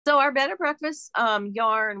So our bed and breakfast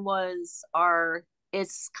yarn was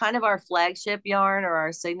it's kind of our flagship yarn or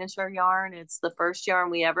our signature yarn. It's the first yarn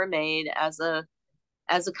we ever made as a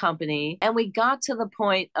company. And we got to the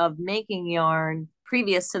point of making yarn.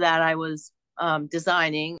 Previous to that, I was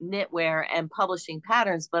designing knitwear and publishing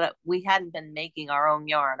patterns, but we hadn't been making our own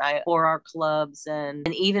yarn. For our clubs and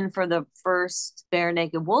even for the first Bare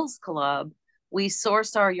Naked Wolves club, we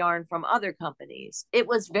sourced our yarn from other companies. It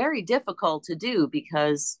was very difficult to do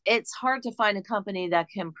because it's hard to find a company that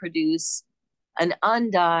can produce an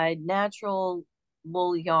undyed natural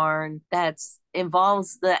wool yarn that's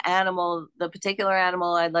involves the particular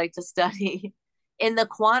animal I'd like to study in the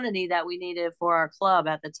quantity that we needed for our club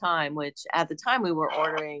at the time, which at the time we were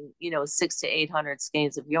ordering, 600 to 800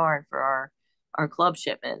 skeins of yarn for our club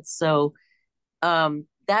shipments. So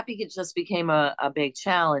just became a big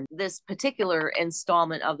challenge. This particular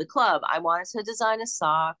installment of the club, I wanted to design a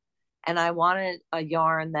sock and I wanted a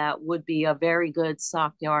yarn that would be a very good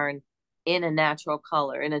sock yarn in a natural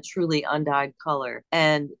color, in a truly undyed color.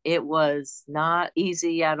 And it was not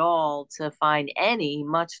easy at all to find any,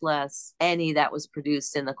 much less any that was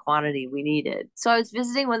produced in the quantity we needed. So I was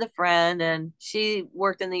visiting with a friend and she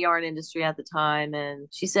worked in the yarn industry at the time. And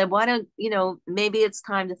she said, why don't, maybe it's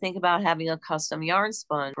time to think about having a custom yarn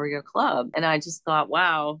spun for your club. And I just thought,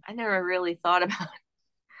 wow, I never really thought about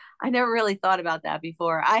that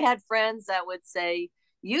before. I had friends that would say,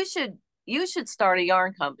 you should you should start a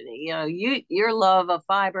yarn company. Your love of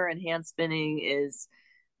fiber and hand spinning is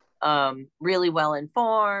really well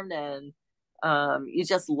informed and you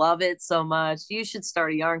just love it so much. You should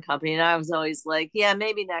start a yarn company. And I was always like, yeah,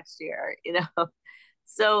 maybe next year.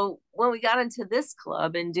 So when we got into this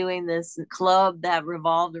club and doing this club that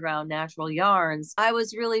revolved around natural yarns, I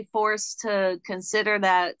was really forced to consider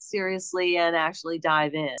that seriously and actually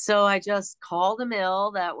dive in. So I just called a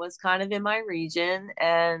mill that was kind of in my region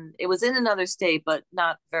and it was in another state, but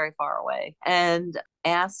not very far away, and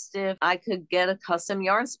asked if I could get a custom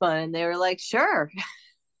yarn spun. And they were like, sure.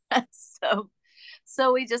 so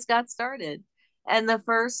so we just got started. And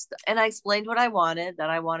I explained what I wanted, that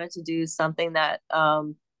I wanted to do something that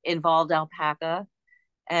involved alpaca.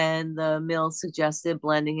 And the mill suggested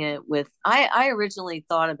blending it with, I originally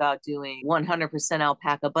thought about doing 100%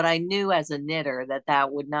 alpaca, but I knew as a knitter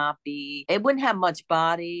that would not be, it wouldn't have much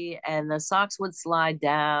body and the socks would slide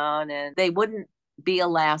down and they wouldn't be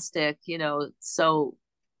elastic. So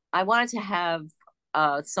I wanted to have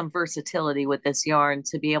some versatility with this yarn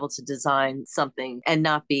to be able to design something and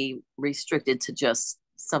not be restricted to just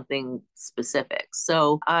something specific.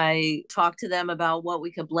 So I talked to them about what we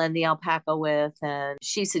could blend the alpaca with, and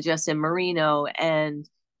she suggested merino. And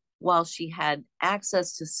while she had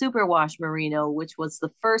access to superwash merino, which was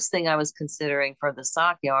the first thing I was considering for the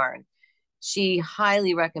sock yarn, she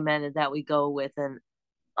highly recommended that we go with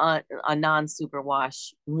a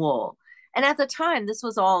non-superwash wool. And at the time, this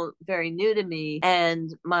was all very new to me.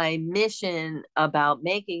 And my mission about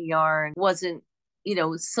making yarn wasn't,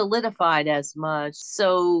 solidified as much.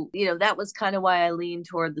 So, that was kind of why I leaned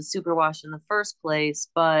toward the superwash in the first place.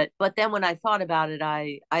 But then when I thought about it,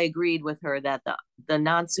 I agreed with her that the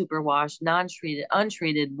non-superwash, non-treated,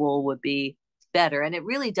 untreated wool would be better. And it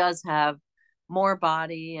really does have more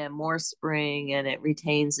body and more spring, and it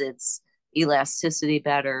retains its elasticity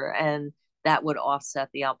better. And that would offset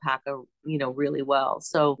the alpaca, really well.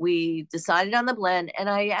 So we decided on the blend, and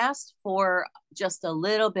I asked for just a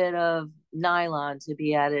little bit of nylon to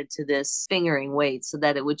be added to this fingering weight so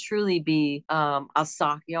that it would truly be a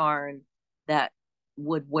sock yarn that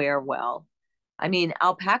would wear well. I mean,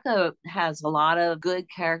 alpaca has a lot of good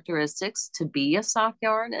characteristics to be a sock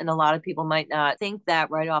yarn, and a lot of people might not think that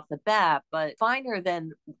right off the bat, but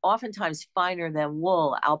oftentimes finer than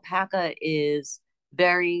wool, alpaca is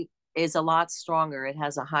a lot stronger. It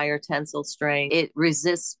has a higher tensile strength. It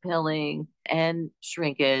resists pilling and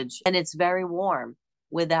shrinkage, and it's very warm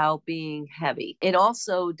without being heavy.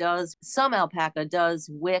 Some alpaca does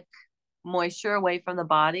wick moisture away from the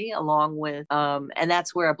body along with, and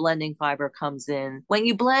that's where a blending fiber comes in. When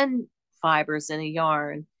you blend fibers in a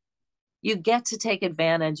yarn, you get to take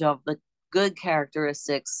advantage of the good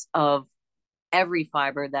characteristics of every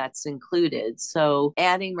fiber that's included. So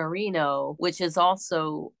adding merino, which is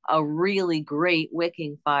also a really great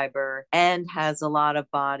wicking fiber and has a lot of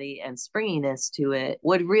body and springiness to it,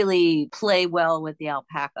 would really play well with the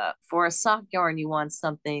alpaca. For a sock yarn, you want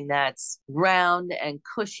something that's round and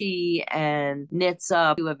cushy and knits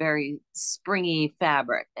up to a very springy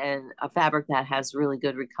fabric and a fabric that has really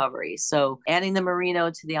good recovery. So adding the merino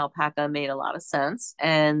to the alpaca made a lot of sense.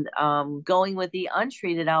 And going with the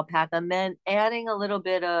untreated alpaca meant adding a little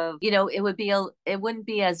bit of, it wouldn't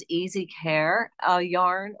be as easy care a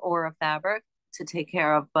yarn or a fabric to take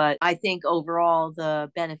care of, but I think overall the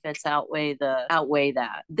benefits outweigh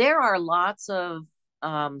that. There are lots of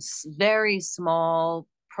very small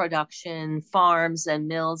production farms and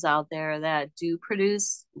mills out there that do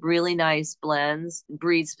produce really nice blends,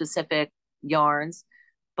 breed specific yarns,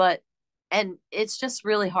 but and it's just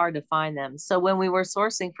really hard to find them. So when we were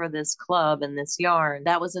sourcing for this club and this yarn,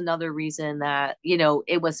 that was another reason that,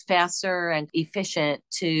 it was faster and efficient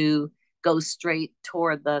to go straight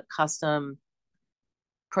toward the custom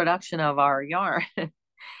production of our yarn.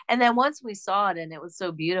 And then once we saw it and it was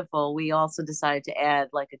so beautiful, we also decided to add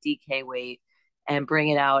like a DK weight and bring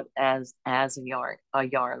it out as a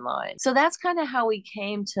yarn line. So that's kind of how we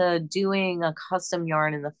came to doing a custom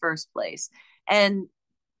yarn in the first place. And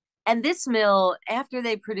this mill, after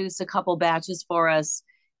they produced a couple batches for us,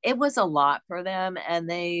 it was a lot for them, and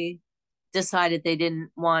they decided they didn't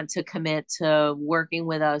want to commit to working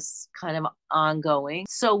with us kind of ongoing.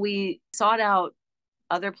 So we sought out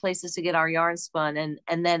other places to get our yarn spun,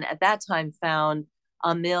 and then at that time found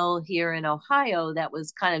a mill here in Ohio that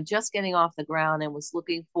was kind of just getting off the ground and was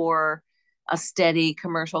looking for a steady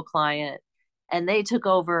commercial client. And they took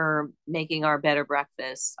over making our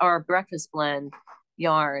breakfast blend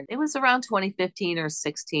yarn. It was around 2015 or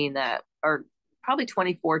 16 or probably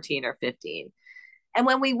 2014 or 15. And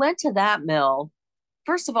when we went to that mill,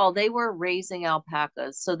 first of all, they were raising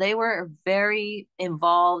alpacas. So they were very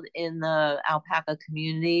involved in the alpaca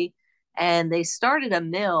community. And they started a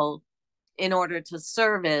mill in order to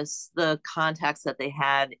service the contacts that they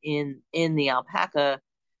had in the alpaca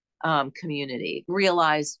community.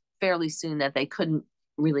 Realized fairly soon that they couldn't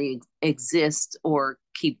really exist or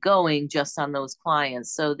keep going just on those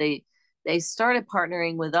clients. So they started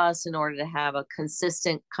partnering with us in order to have a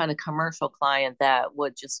consistent kind of commercial client that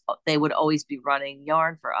they would always be running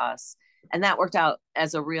yarn for us. And that worked out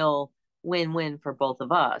as a real win-win for both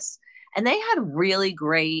of us. And they had really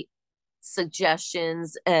great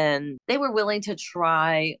suggestions, and they were willing to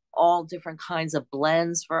try all different kinds of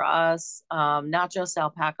blends for us, not just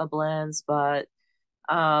alpaca blends, but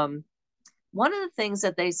one of the things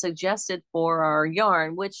that they suggested for our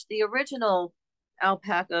yarn, which the original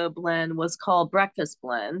alpaca blend was called breakfast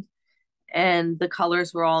blend, and the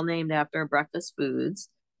colors were all named after breakfast foods.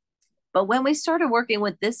 But when we started working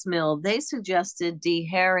with this mill, they suggested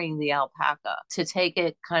dehairing the alpaca to take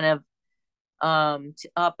it kind of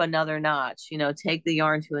up another notch, take the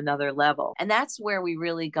yarn to another level. And that's where we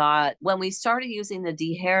really when we started using the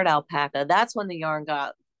dehaired alpaca, that's when the yarn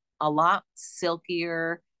got a lot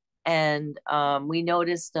silkier. And we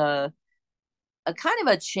noticed a kind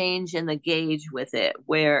of a change in the gauge with it,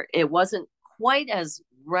 where it wasn't quite as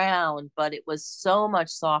round, but it was so much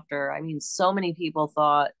softer. I mean, so many people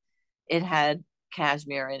thought it had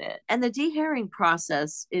cashmere in it. And the dehairing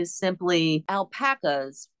process is simply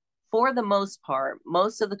alpacas. For the most part,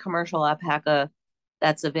 most of the commercial alpaca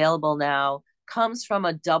that's available now comes from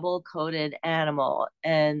a double coated animal.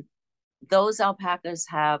 And those alpacas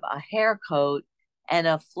have a hair coat and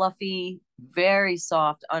a fluffy, very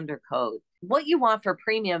soft undercoat. What you want for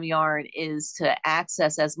premium yarn is to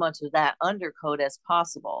access as much of that undercoat as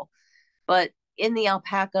possible. But in the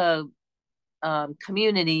alpaca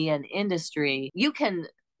community and industry, you can,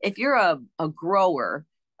 if you're a grower,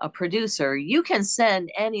 a producer, you can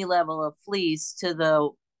send any level of fleece to the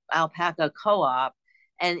alpaca co-op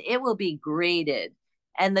and it will be graded.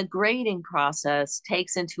 And the grading process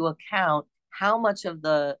takes into account how much of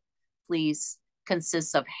the fleece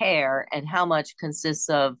consists of hair and how much consists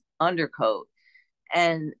of undercoat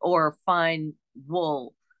or fine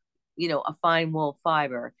wool, a fine wool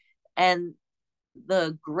fiber. And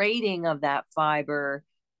the grading of that fiber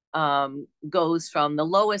goes from the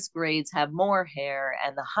lowest grades have more hair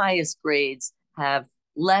and the highest grades have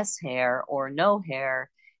less hair or no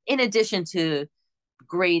hair, in addition to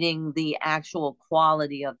grading the actual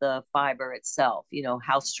quality of the fiber itself,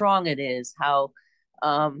 how strong it is, how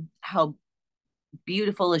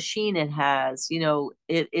beautiful a sheen it has,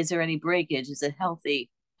 is there any breakage, is it healthy?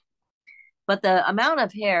 But the amount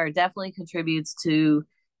of hair definitely contributes to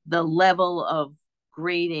the level of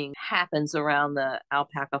grading happens around the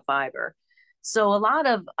alpaca fiber. So a lot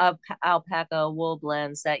of alpaca wool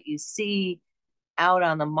blends that you see out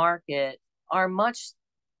on the market are much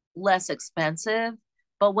less expensive.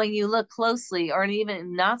 But when you look closely, or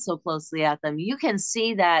even not so closely at them, you can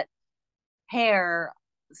see that hair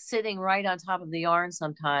sitting right on top of the yarn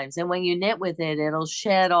sometimes. And when you knit with it, it'll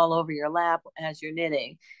shed all over your lap as you're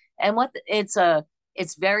knitting. And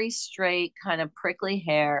it's very straight, kind of prickly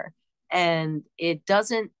hair, and it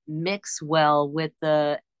doesn't mix well with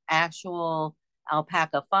the actual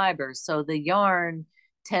alpaca fibers. So the yarn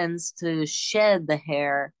tends to shed the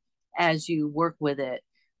hair as you work with it.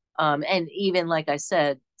 And even like I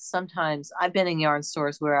said, sometimes I've been in yarn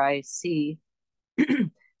stores where I see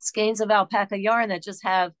skeins of alpaca yarn that just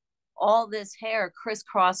have all this hair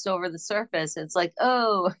crisscrossed over the surface. It's like,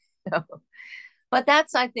 oh, no. But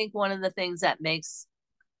that's, I think, one of the things that makes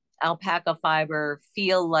alpaca fiber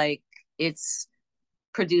feel like it's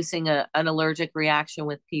producing an allergic reaction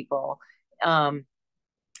with people.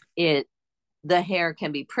 It the hair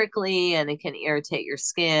can be prickly and it can irritate your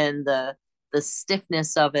skin. The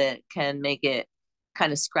stiffness of it can make it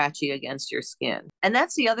kind of scratchy against your skin. And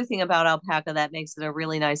that's the other thing about alpaca that makes it a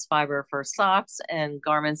really nice fiber for socks and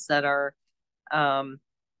garments that are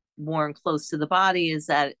worn close to the body, is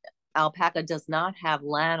that alpaca does not have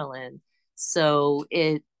lanolin. So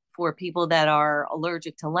it, for people that are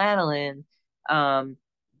allergic to lanolin,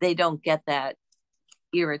 they don't get that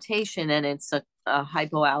irritation, and it's a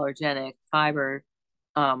hypoallergenic fiber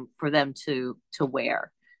for them to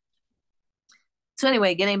wear. So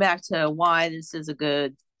anyway, getting back to why this is a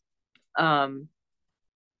good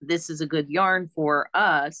yarn for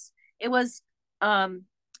us. It was a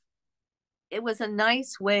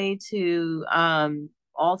nice way to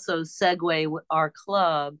also segue our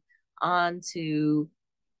club onto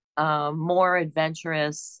more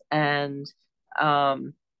adventurous and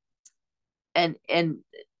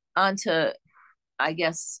onto, I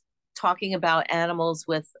guess, talking about animals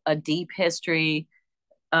with a deep history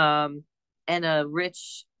and a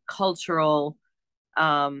rich cultural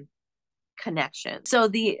connection. So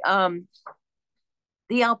the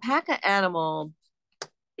alpaca animal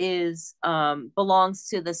is belongs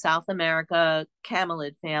to the South America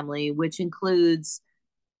camelid family, which includes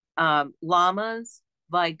llamas,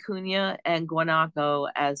 vicuña, and guanaco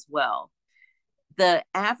as well. The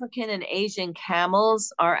African and Asian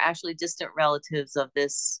camels are actually distant relatives of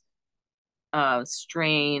this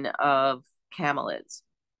strain of camelids.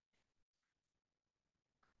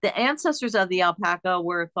 The ancestors of the alpaca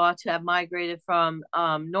were thought to have migrated from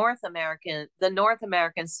the North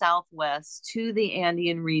American Southwest to the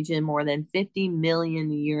Andean region more than 50 million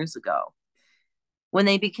years ago. When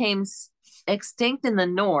they became extinct in the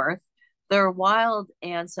North, their wild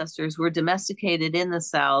ancestors were domesticated in the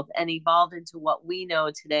South and evolved into what we know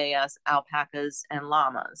today as alpacas and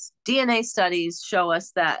llamas. DNA studies show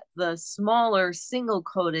us that the smaller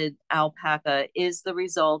single-coated alpaca is the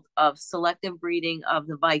result of selective breeding of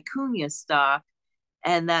the vicuña stock,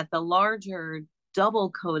 and that the larger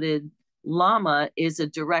double-coated llama is a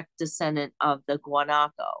direct descendant of the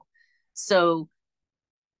guanaco. So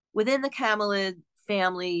within the camelid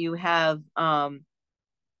family, you have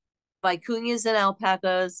vicuñas and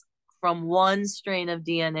alpacas from one strain of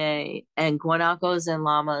DNA and guanacos and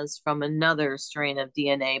llamas from another strain of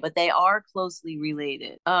DNA, but they are closely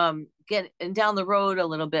related. And down the road a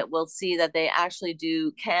little bit, we'll see that they actually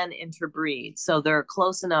can interbreed. So they're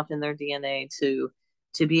close enough in their DNA to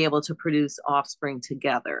be able to produce offspring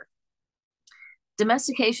together.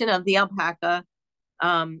 Domestication of the alpaca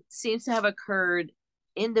seems to have occurred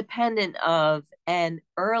independent of and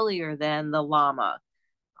earlier than the llama,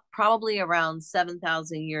 probably around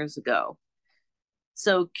 7,000 years ago.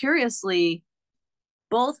 So curiously,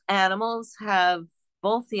 both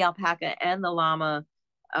the alpaca and the llama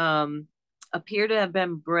appear to have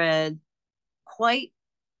been bred quite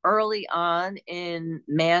early on in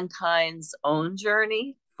mankind's own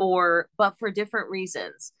journey, but for different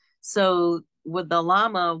reasons. So with the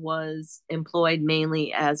llama was employed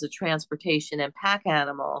mainly as a transportation and pack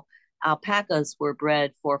animal, alpacas were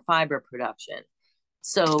bred for fiber production.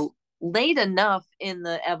 So late enough in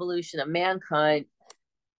the evolution of mankind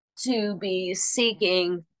to be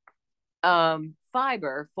seeking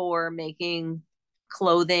fiber for making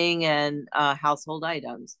clothing and household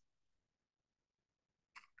items.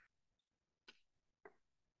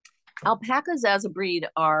 Alpacas as a breed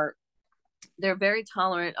they're very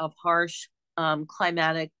tolerant of harsh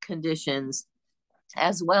climatic conditions,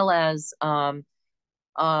 as well as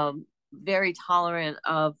very tolerant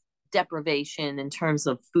of deprivation in terms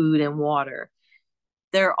of food and water.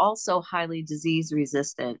 They're also highly disease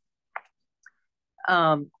resistant.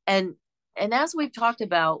 And as we've talked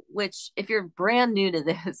about, which if you're brand new to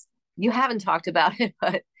this, you haven't talked about it,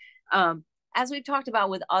 but as we've talked about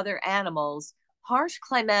with other animals, harsh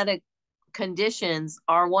climatic conditions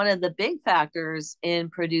are one of the big factors in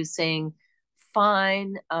producing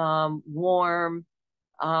fine, warm,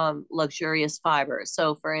 luxurious fibers.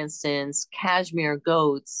 So, for instance, cashmere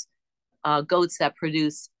goats, goats that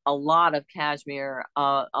produce a lot of cashmere,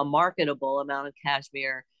 a marketable amount of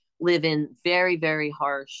cashmere, live in very, very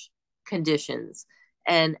harsh conditions.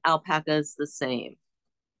 And alpacas the same.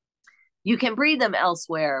 You can breed them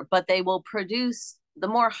elsewhere, but they will produce the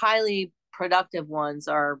more highly productive ones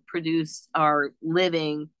are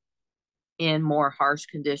living in more harsh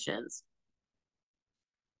conditions.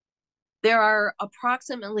 There are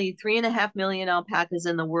approximately 3.5 million alpacas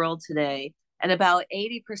in the world today, and about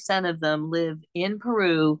 80% of them live in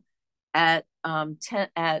Peru at an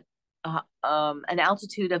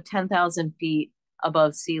altitude of 10,000 feet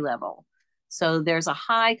above sea level. So there's a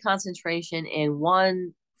high concentration in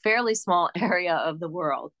one fairly small area of the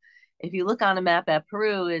world. If you look on a map at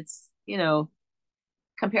Peru, it's,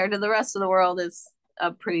 compared to the rest of the world, it's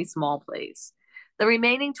a pretty small place. The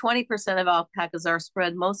remaining 20% of alpacas are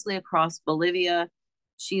spread mostly across Bolivia,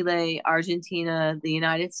 Chile, Argentina, the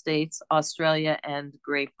United States, Australia, and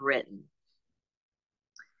Great Britain.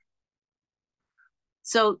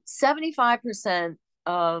 So 75%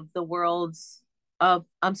 of the world's of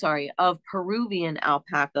Peruvian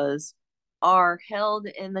alpacas are held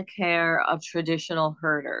in the care of traditional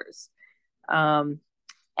herders. And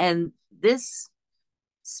this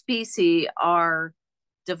species are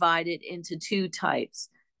divided into two types.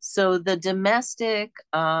 So the domestic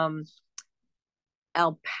alpaca,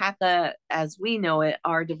 as we know it,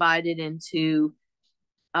 are divided into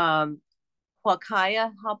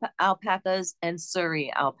Huacaya alpacas and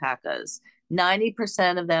Surrey alpacas.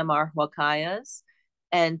 90% of them are Huacayas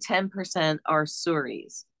and 10% are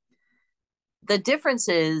Surreys. The difference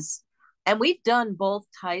is, and we've done both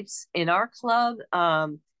types in our club.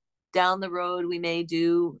 Down the road, we may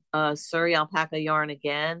do Surrey alpaca yarn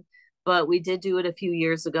again, but we did do it a few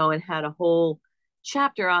years ago and had a whole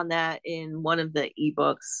chapter on that in one of the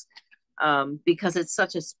ebooks because it's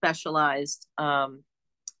such a specialized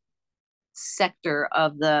sector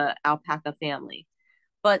of the alpaca family.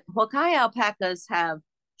 But Huacaya alpacas have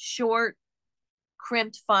short,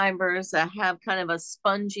 crimped fibers that have kind of a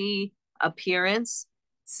spongy appearance,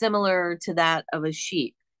 similar to that of a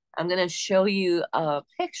sheep. I'm going to show you a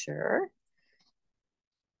picture.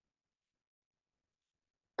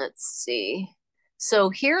 Let's see.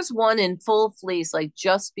 So here's one in full fleece, like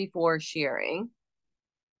just before shearing.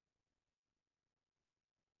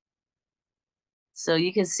 So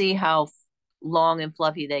you can see how long and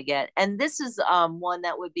fluffy they get. And this is one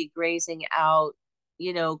that would be grazing out,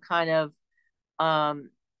 kind of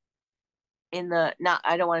in the, not,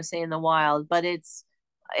 I don't want to say in the wild, but it's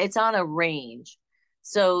on a range.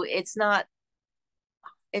 So it's not,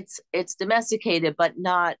 it's domesticated, but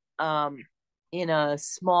not in a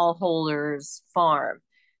smallholder's farm.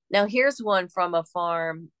 Now here's one from a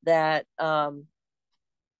farm that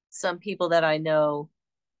some people that I know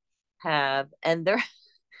have, and they're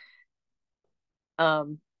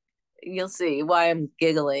you'll see why I'm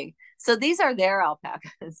giggling. So these are their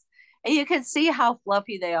alpacas, and you can see how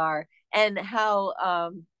fluffy they are, and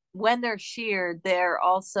how when they're sheared, they're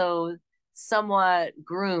also somewhat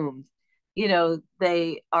groomed.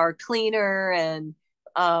 They are cleaner, and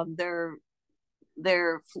their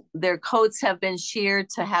their coats have been sheared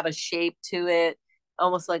to have a shape to it,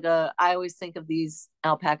 almost like I always think of these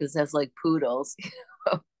alpacas as like poodles.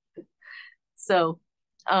 So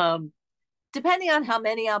depending on how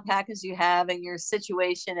many alpacas you have and your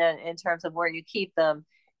situation in terms of where you keep them,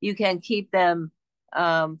 you can keep them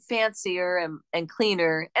fancier and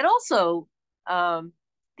cleaner. And also,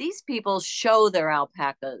 these people show their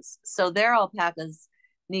alpacas. So their alpacas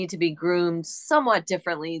need to be groomed somewhat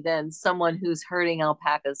differently than someone who's herding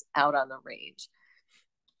alpacas out on the range.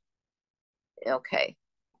 Okay.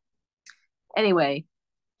 Anyway,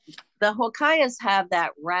 the Hokkaias have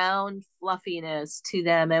that round fluffiness to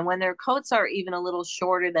them, and when their coats are even a little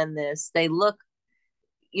shorter than this, they look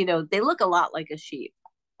a lot like a sheep.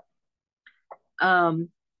 Suris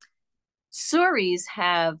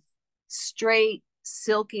have straight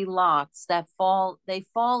silky locks that fall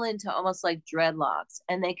into almost like dreadlocks,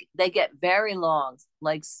 and they get very long,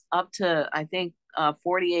 like up to I think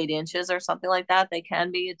 48 inches or something like that. They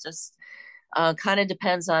can be. It just kind of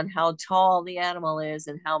depends on how tall the animal is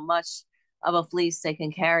and how much of a fleece they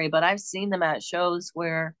can carry. But I've seen them at shows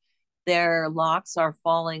where their locks are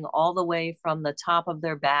falling all the way from the top of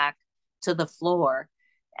their back to the floor.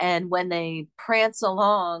 And when they prance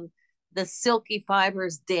along, the silky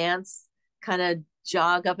fibers dance, kind of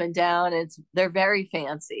jog up and down. They're very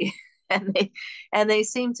fancy, and they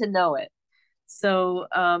seem to know it. So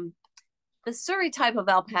the Surrey type of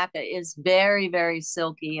alpaca is very, very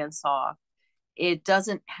silky and soft. It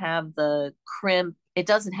doesn't have the crimp it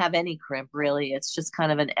doesn't have any crimp really. It's just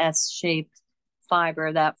kind of an S-shaped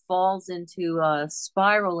fiber that falls into a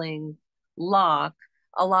spiraling lock,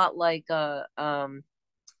 a lot like a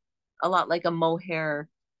mohair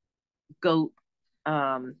goat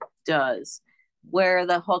does, where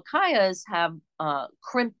the Hokkaias have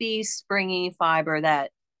crimpy, springy fiber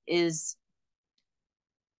that is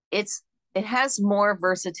it's it has more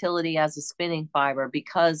versatility as a spinning fiber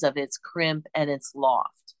because of its crimp and its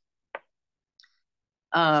loft.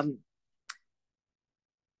 Um,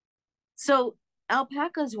 so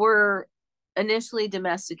alpacas were initially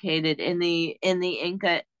domesticated in the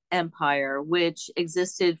Inca Empire, which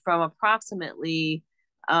existed from approximately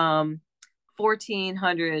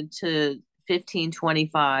 1400 to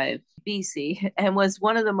 1525 BC and was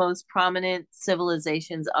one of the most prominent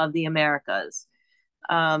civilizations of the Americas.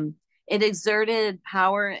 Um, it exerted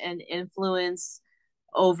power and influence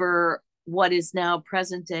over what is now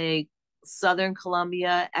present day southern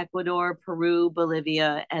Colombia, Ecuador, Peru,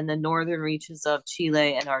 Bolivia, and the northern reaches of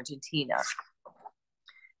Chile and Argentina.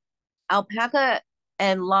 Alpaca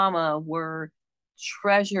and llama were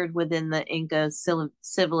treasured within the Inca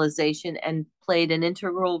civilization and played an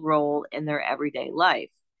integral role in their everyday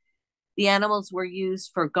life. The animals were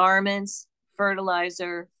used for garments,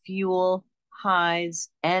 fertilizer, fuel, hides,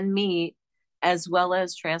 and meat, as well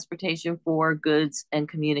as transportation for goods and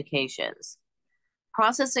communications.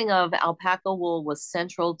 Processing of alpaca wool was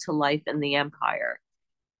central to life in the empire.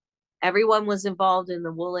 Everyone was involved in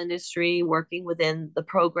the wool industry, working within the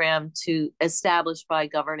program to established by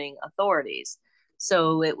governing authorities.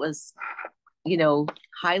 So it was, you know,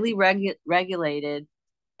 highly regulated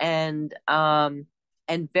and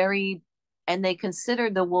very, and they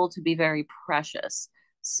considered the wool to be very precious.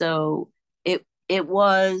 So it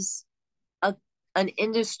was a an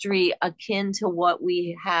industry akin to what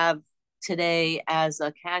we have today as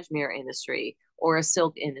a cashmere industry or a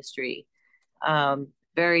silk industry.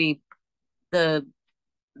 Very the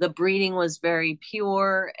the breeding was very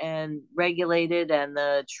pure and regulated, and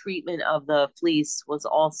the treatment of the fleece was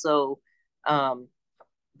also um,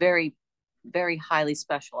 very, very highly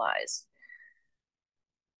specialized.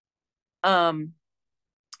 Um,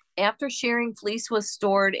 After shearing, fleece was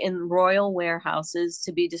stored in royal warehouses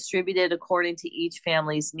to be distributed according to each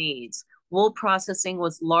family's needs. Wool processing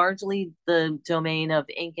was largely the domain of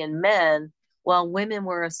Incan men, while women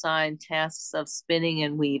were assigned tasks of spinning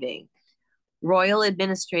and weaving. Royal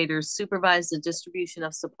administrators supervised the distribution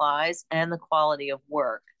of supplies and the quality of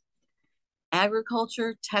work.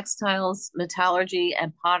 Agriculture, textiles, metallurgy,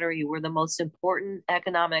 and pottery were the most important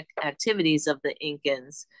economic activities of the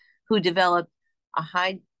Incans, who developed a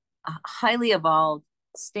highly evolved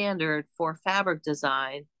standard for fabric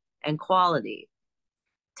design and quality.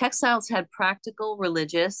 Textiles had practical,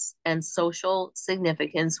 religious, and social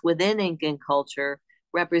significance within Incan culture,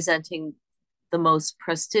 representing the most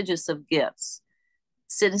prestigious of gifts.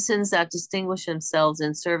 Citizens that distinguished themselves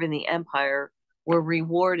in serving the empire were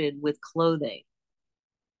rewarded with clothing.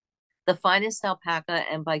 The finest alpaca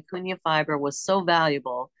and vicuña fiber was so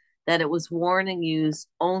valuable that it was worn and used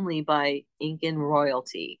only by Incan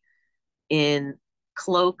royalty in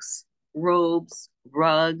cloaks, robes,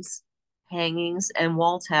 rugs, hangings, and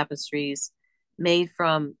wall tapestries made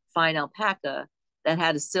from fine alpaca that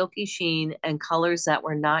had a silky sheen and colors that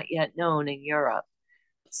were not yet known in Europe.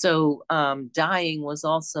 So dyeing was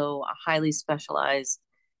also a highly specialized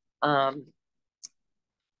um,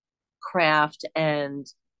 craft, and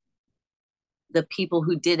the people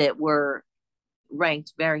who did it were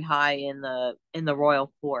ranked very high in the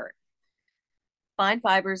royal court. Fine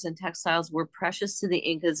fibers and textiles were precious to the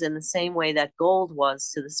Incas in the same way that gold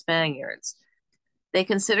was to the Spaniards. They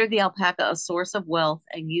considered the alpaca a source of wealth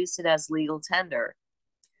and used it as legal tender.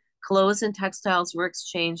 Clothes and textiles were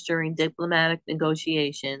exchanged during diplomatic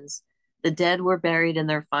negotiations. The dead were buried in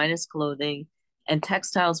their finest clothing, and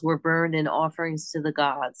textiles were burned in offerings to the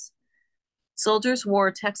gods. Soldiers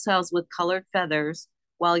wore textiles with colored feathers,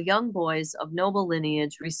 while young boys of noble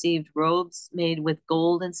lineage received robes made with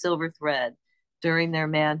gold and silver thread during their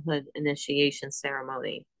manhood initiation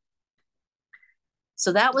ceremony.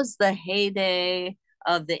 So that was the heyday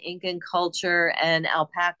of the Incan culture, and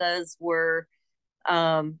alpacas were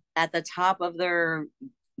at the top of their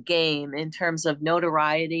game in terms of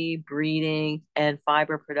notoriety, breeding, and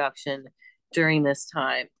fiber production during this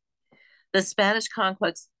time. The Spanish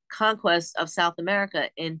conquest of South America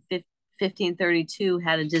in 1532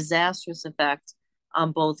 had a disastrous effect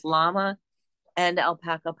on both llama and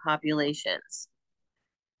alpaca populations.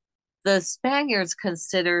 The Spaniards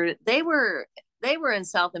considered they were in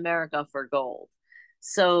South America for gold.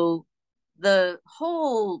 So the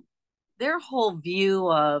whole their whole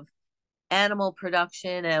view of animal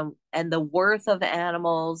production and the worth of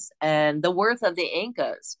animals and the worth of the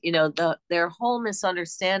Incas. You know, their whole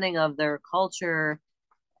misunderstanding of their culture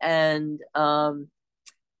and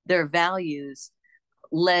their values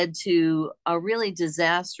led to a really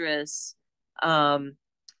disastrous um,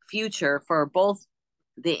 future for both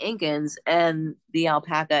the Incans and the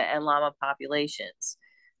alpaca and llama populations.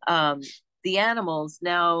 Um, the animals,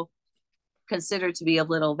 now considered to be of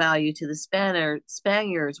little value to the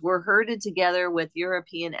Spaniards, were herded together with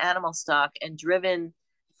European animal stock and driven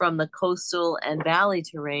from the coastal and valley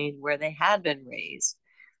terrain where they had been raised.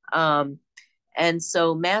 Um, and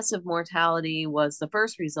so massive mortality was the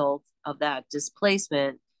first result of that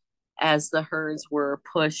displacement as the herds were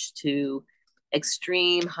pushed to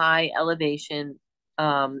extreme high elevation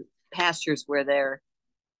pastures where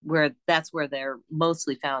that's where they're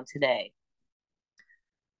mostly found today.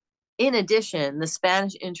 In addition, the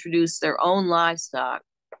Spanish introduced their own livestock,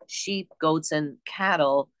 sheep, goats, and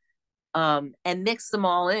cattle, and mixed them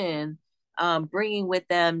all in, bringing with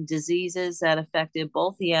them diseases that affected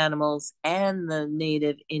both the animals and the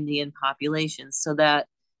native Indian populations, so that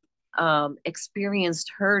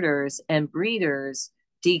experienced herders and breeders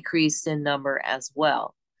decreased in number as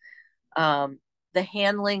well. Um, the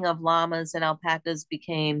handling of llamas and alpacas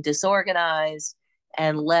became disorganized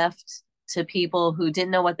and left to people who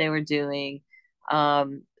didn't know what they were doing.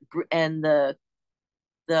 And the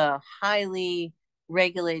highly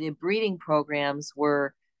regulated breeding programs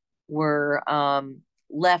were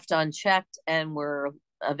left unchecked and were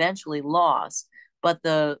eventually lost. But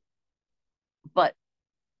the but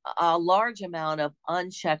a large amount of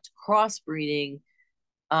unchecked crossbreeding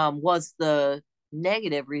was the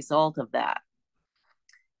negative result of that.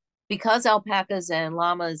 Because alpacas and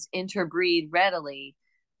llamas interbreed readily,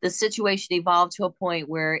 the situation evolved to a point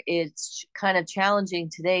where it's kind of challenging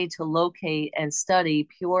today to locate and study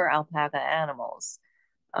pure alpaca animals.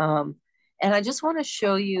 Um, and I just want to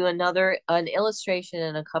show you an illustration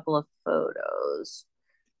and a couple of photos.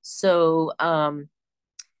 So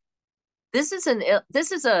this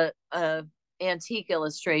is a antique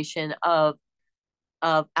illustration of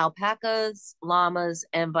alpacas, llamas,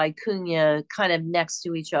 and vicuña kind of next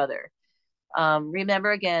to each other. Remember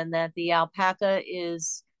again that the alpaca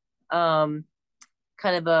is kind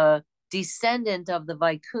of a descendant of the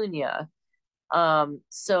vicuña.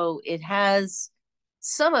 So it has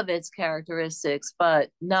some of its characteristics, but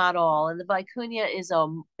not all. And the vicuña is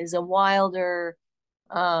a wilder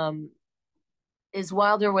um, is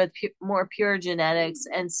wilder with more pure genetics,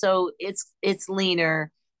 and so it's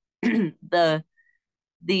leaner. the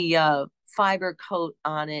the fiber coat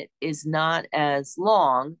on it is not as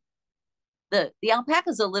long. The alpaca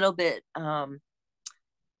is a little bit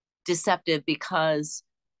deceptive because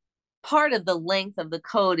part of the length of the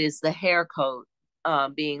coat is the hair coat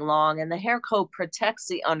being long, and the hair coat protects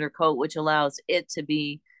the undercoat, which allows it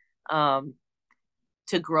um,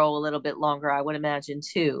 to grow a little bit longer, I would imagine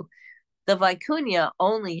too. The vicuña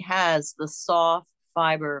only has the soft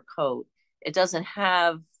fiber coat. It doesn't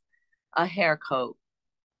have a hair coat.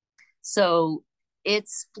 So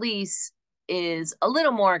its fleece is a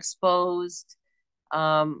little more exposed.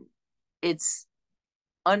 It's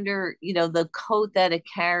under, the coat that it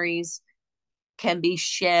carries can be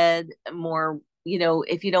shed more,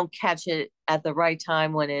 if you don't catch it at the right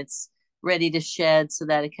time when it's ready to shed so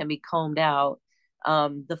that it can be combed out,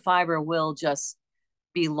 the fiber will just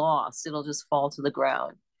be lost. It'll just fall to the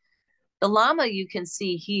ground. The llama you can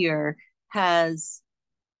see here has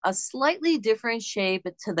a slightly different shape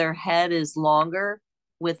to their head is longer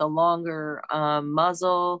with a longer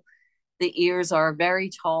muzzle. The ears are very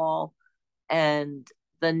tall and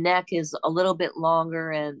the neck is a little bit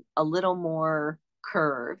longer and a little more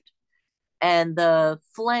curved. And the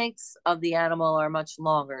flanks of the animal are much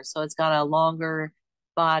longer. So it's got a longer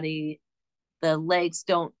body. The legs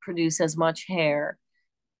don't produce as much hair.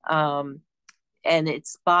 And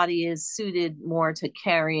its body is suited more to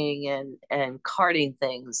carrying and carting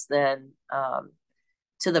things than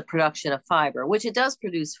to the production of fiber, which it does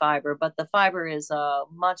produce fiber, but the fiber is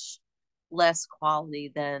much less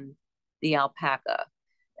quality than the alpaca.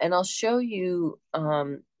 And I'll show you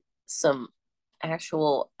some I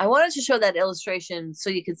wanted to show that illustration so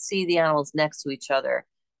you could see the animals next to each other,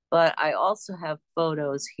 but I also have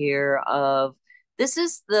photos here of, this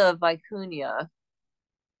is the vicuña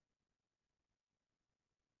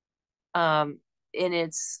in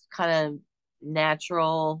its kind of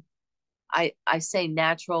natural, I say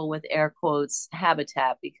natural with air quotes,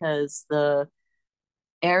 habitat, because the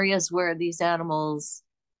areas where these animals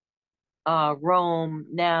roam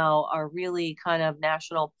now are really kind of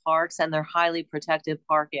national parks, and they're highly protected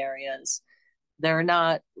park areas. They're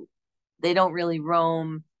not they don't really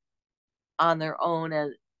roam on their own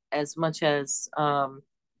as much as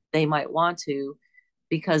they might want to,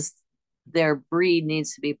 because their breed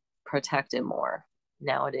needs to be protected more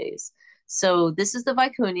nowadays. So this is the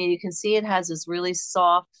vicuña. You can see it has this really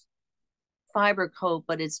soft fiber coat,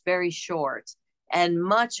 but it's very short, and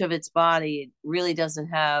much of its body really doesn't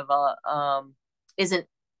have a isn't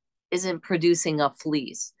isn't producing a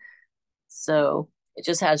fleece. So it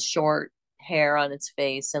just has short hair on its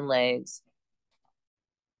face and legs.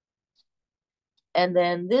 And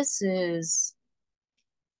then this is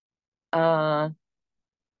uh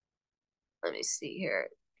let me see here.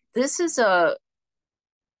 This is a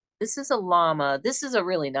this is a llama. This is a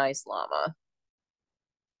really nice llama.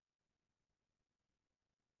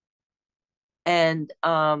 And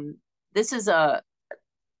this is a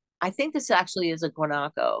I think this actually is a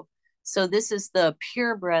guanaco. So this is the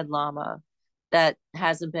purebred llama that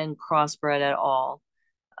hasn't been crossbred at all.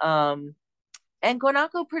 Um, and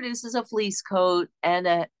guanaco produces a fleece coat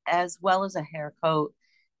and as well as a hair coat.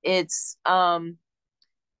 It's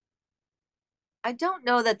I don't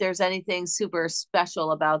know that there's anything super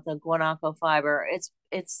special about the guanaco fiber.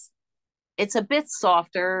 It's a bit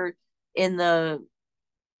softer in the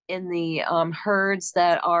herds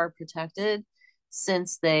that are protected,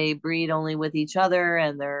 since they breed only with each other,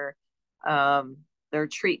 and their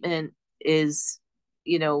treatment is,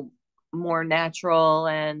 you know, more natural,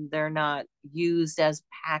 and they're not used as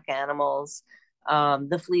pack animals.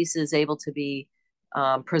 The fleece is able to be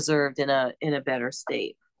preserved in a better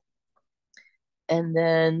state. And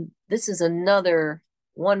then this is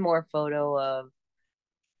one more photo of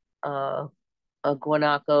uh, a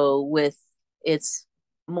guanaco with its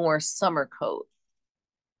more summer coat.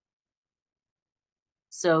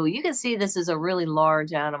 So you can see this is a really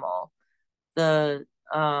large animal. The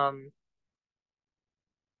um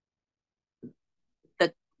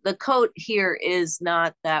the the coat here is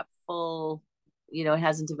not that full, you know, it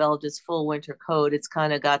hasn't developed its full winter coat. It's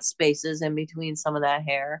kind of got spaces in between some of that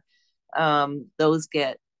hair. Those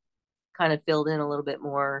get kind of filled in a little bit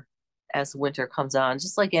more as winter comes on,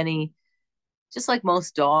 just like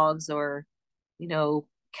most dogs, or, you know,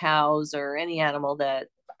 cows, or any animal that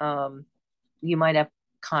um you might have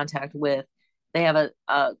contact with. They have a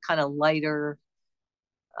kind of lighter,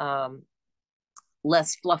 um,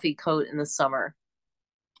 less fluffy coat in the summer.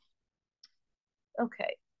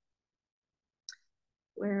 Okay,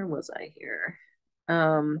 where was I here?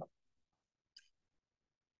 Um,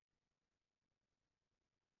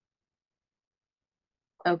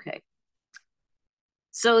 okay,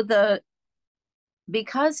 so the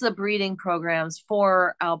because the breeding programs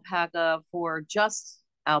for alpaca, for just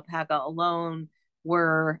alpaca alone,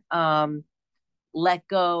 were let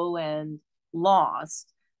go and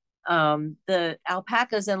lost, the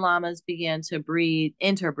alpacas and llamas began to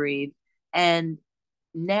interbreed, and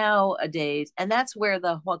nowadays, and that's where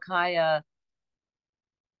the Huacaya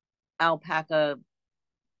alpaca,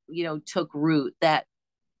 you know, took root. That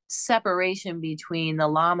separation between the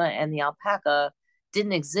llama and the alpaca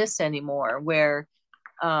didn't exist anymore. Where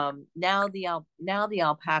now the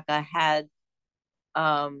alpaca had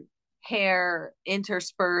hair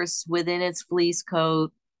interspersed within its fleece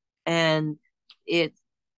coat, and it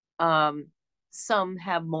um, some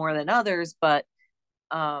have more than others, but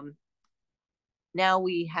um, now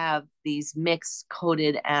we have these mixed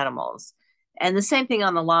coated animals. And the same thing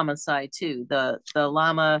on the llama side too. The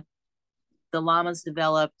llamas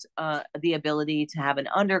developed the ability to have an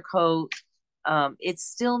undercoat. It's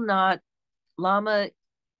still not llama.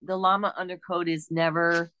 The llama undercoat is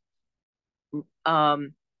never.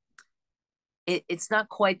 Um, it's not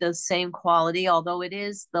quite the same quality, although it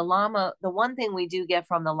is the llama. The one thing we do get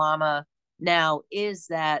from the llama now is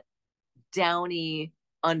that downy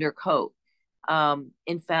undercoat.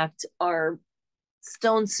 In fact, our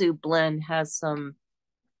stone soup blend has some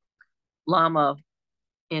llama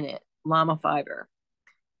in it, llama fiber.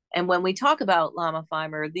 And when we talk about llama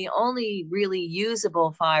fiber, the only really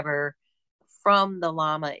usable fiber from the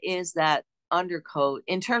llama is that undercoat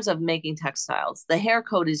in terms of making textiles. The hair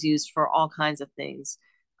coat is used for all kinds of things,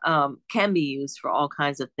 can be used for all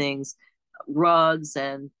kinds of things, rugs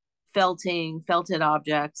and felted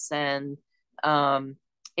objects, and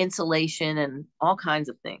insulation, and all kinds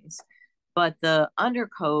of things. But the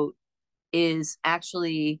undercoat is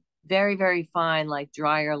actually very, very fine, like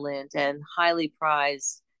dryer lint, and highly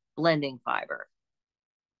prized blending fiber.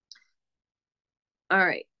 All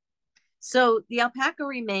right. So the alpaca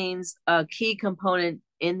remains a key component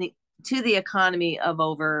to the economy of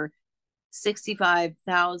over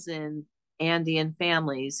 65,000 Andean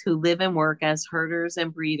families who live and work as herders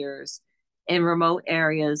and breeders in remote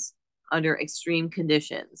areas under extreme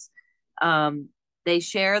conditions. Um, they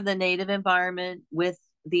share the native environment with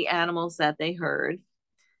the animals that they herd,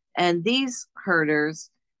 and these herders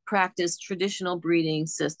practice traditional breeding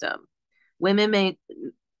system. Women may,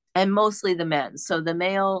 and mostly the men. So the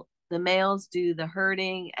males do the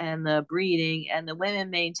herding and the breeding, and the women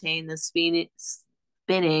maintain the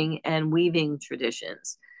spinning and weaving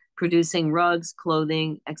traditions, producing rugs,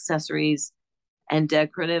 clothing, accessories, and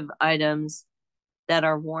decorative items that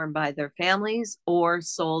are worn by their families or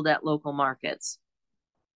sold at local markets.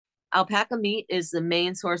 Alpaca meat is the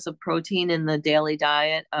main source of protein in the daily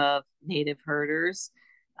diet of native herders,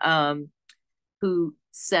 um, who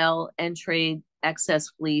sell and trade excess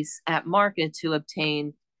fleece at market to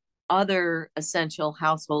obtain other essential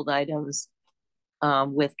household items,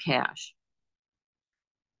 with cash.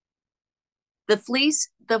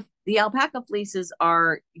 The alpaca fleeces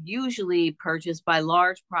are usually purchased by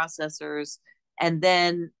large processors and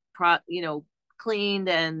then cleaned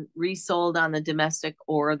and resold on the domestic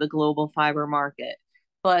or the global fiber market.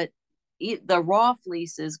 But the raw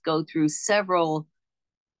fleeces go through several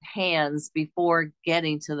hands before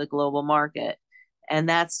getting to the global market. And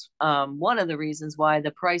that's one of the reasons why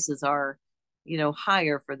the prices are,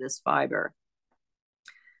 higher for this fiber.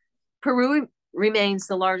 Peru remains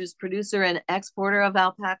the largest producer and exporter of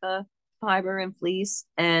alpaca fiber and fleece,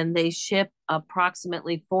 and they ship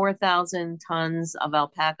approximately 4,000 tons of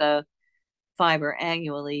alpaca fiber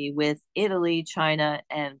annually, with Italy, China,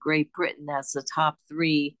 and Great Britain as the top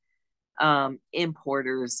three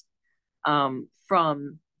importers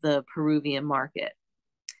from the Peruvian market.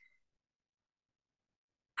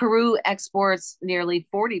 Peru exports nearly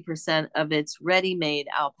 40% of its ready-made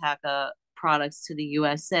alpaca products to the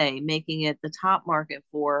USA, making it the top market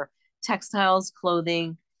for textiles,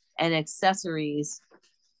 clothing, and accessories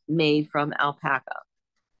made from alpaca.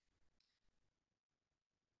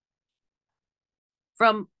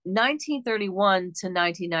 From 1931 to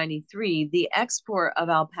 1993, the export of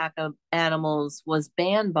alpaca animals was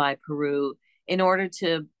banned by Peru in order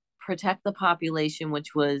to protect the population,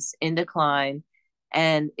 which was in decline,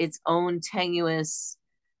 and its own tenuous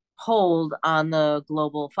hold on the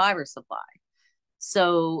global fiber supply.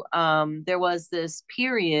 So there was this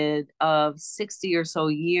period of 60 or so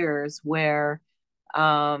years where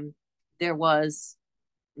there was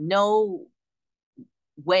no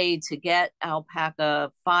way to get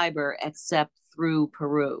alpaca fiber except through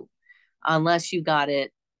Peru, unless you got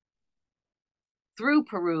it through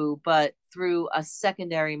Peru, but through a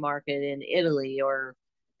secondary market in Italy or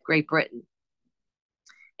Great Britain.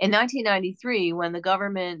 In 1993, when the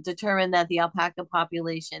government determined that the alpaca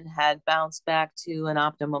population had bounced back to an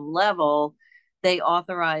optimum level, they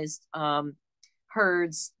authorized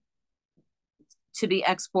herds to be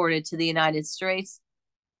exported to the United States,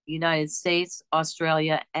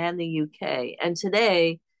 Australia, and the UK. And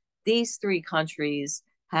today, these three countries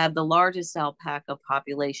have the largest alpaca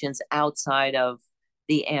populations outside of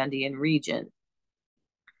the Andean region.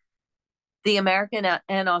 The American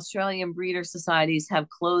and Australian breeder societies have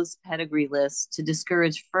closed pedigree lists to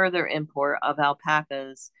discourage further import of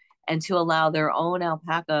alpacas and to allow their own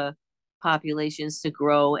alpaca populations to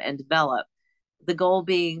grow and develop. The goal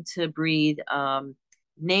being to breed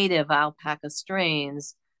native alpaca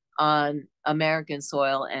strains on American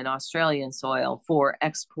soil and Australian soil for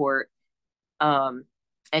export, and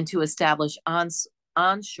to establish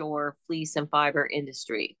onshore fleece and fiber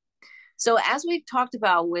industry. So as we've talked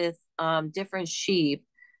about with different sheep,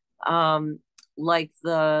 like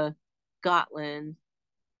the Gotland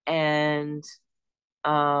and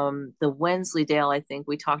the Wensleydale, I think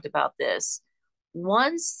we talked about this.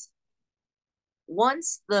 Once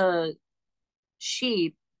the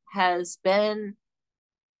sheep has been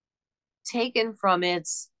taken from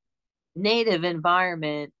its native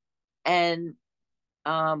environment and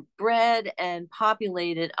bred and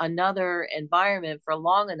populated another environment for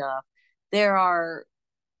long enough, there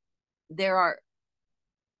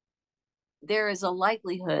is a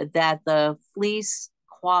likelihood that the fleece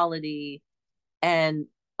quality and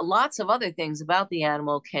lots of other things about the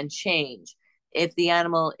animal can change if the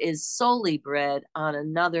animal is solely bred on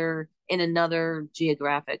in another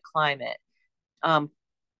geographic climate.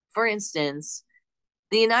 For instance,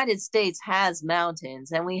 the United States has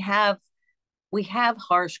mountains, and we have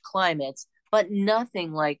harsh climates, but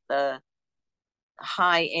nothing like the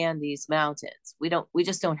high Andes mountains. We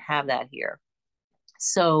just don't have that here.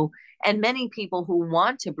 So, and many people who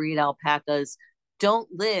want to breed alpacas don't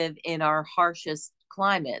live in our harshest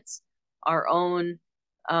climates. Our own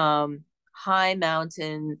high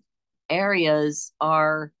mountain areas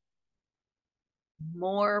are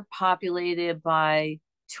more populated by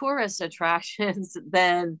tourist attractions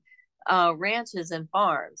than ranches and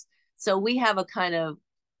farms. So we have a kind of,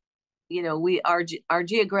 we our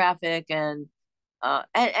geographic and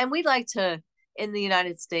we like to, in the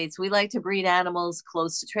United States, we like to breed animals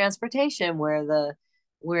close to transportation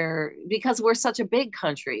where because we're such a big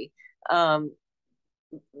country, um,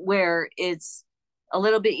 where it's a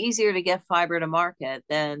little bit easier to get fiber to market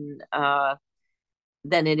than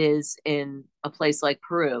it is in a place like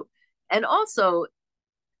Peru. And also,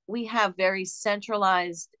 we have very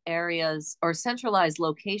centralized areas or centralized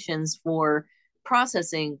locations for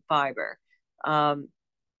processing fiber. Um,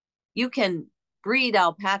 you can breed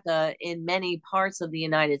alpaca in many parts of the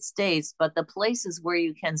United States, but the places where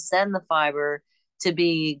you can send the fiber to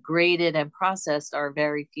be graded and processed are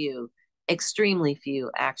very few, extremely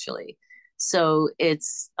few, actually. So it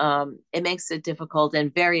makes it difficult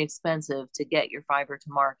and very expensive to get your fiber to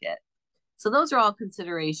market. So those are all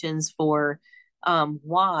considerations for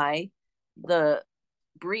why the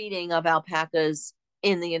breeding of alpacas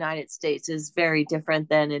in the United States is very different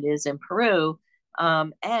than it is in Peru.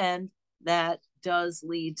 And that does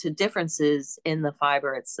lead to differences in the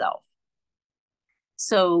fiber itself.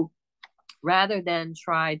 So rather than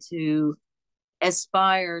try to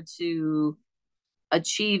aspire to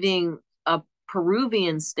achieving a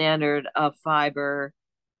Peruvian standard of fiber,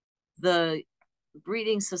 the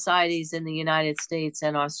breeding societies in the United States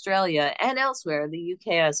and Australia and elsewhere, the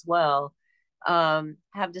UK as well,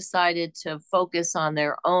 have decided to focus on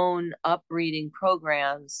their own upbreeding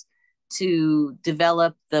programs to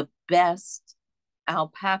develop the best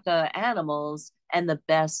alpaca animals and the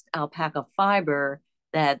best alpaca fiber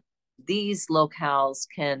that these locales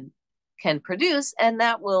can produce, and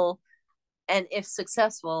that will, and if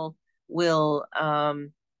successful, will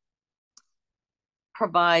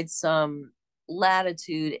provide some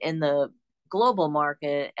latitude in the global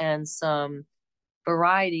market and some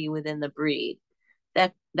variety within the breed.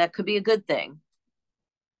 That could be a good thing.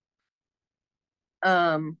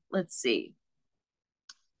 Let's see.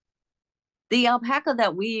 The alpaca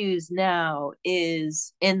that we use now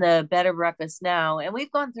is in the bed and breakfast now, and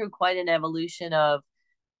we've gone through quite an evolution of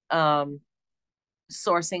um,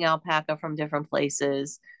 sourcing alpaca from different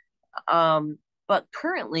places. But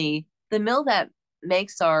currently, the mill that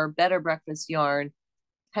makes our better breakfast yarn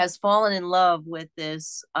has fallen in love with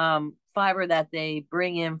this fiber that they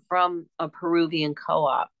bring in from a Peruvian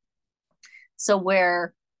co-op. So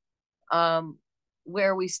where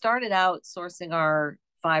we started out sourcing our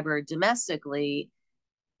fiber domestically,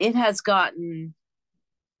 it has gotten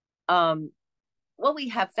what we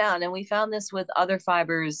have found, and we found this with other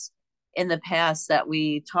fibers in the past that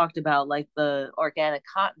we talked about, like the organic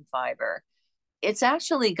cotton fiber. It's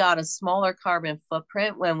actually got a smaller carbon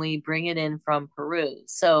footprint when we bring it in from Peru.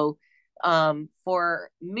 So, for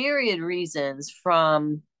myriad reasons,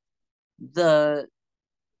 from the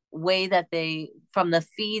from the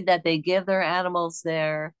feed that they give their animals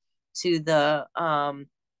there, to the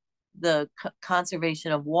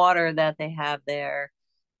conservation of water that they have there,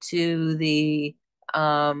 to the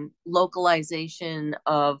localization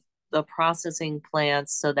of the processing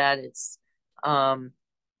plants so that it's um,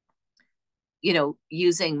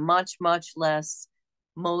 using much, much less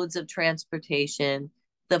modes of transportation.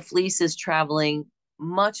 The fleece is traveling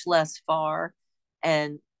much less far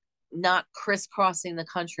and not crisscrossing the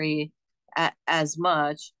country as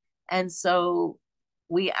much. And so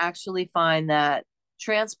we actually find that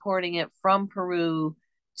transporting it from Peru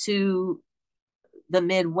to the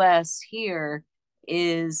Midwest here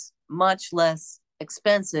is much less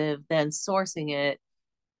expensive than sourcing it,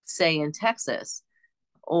 say, in Texas,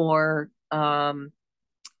 or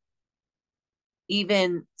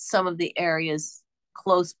even some of the areas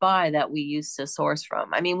close by that we used to source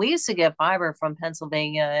from. I mean, we used to get fiber from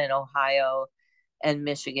Pennsylvania and Ohio and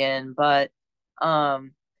Michigan, but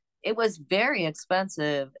it was very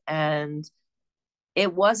expensive and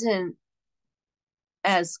it wasn't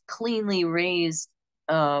as cleanly raised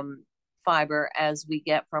fiber as we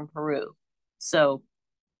get from Peru. So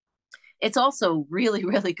it's also really,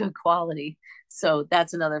 really good quality. So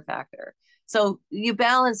that's another factor. So you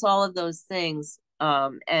balance all of those things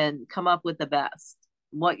and come up with the best,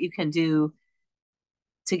 what you can do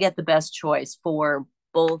to get the best choice for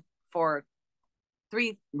both, for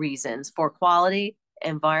three reasons: for quality,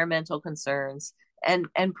 environmental concerns, and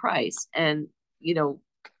price, and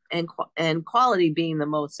and quality being the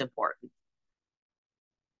most important.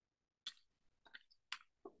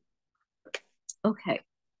 Okay.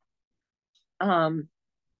 Um,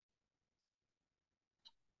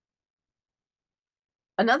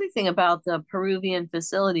 Another thing about the Peruvian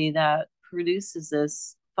facility that produces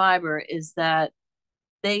this fiber is that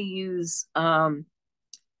they use the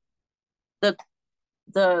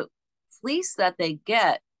the fleece that they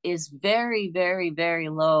get is very, very, very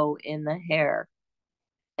low in the hair.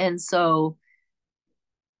 And so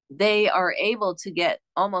they are able to get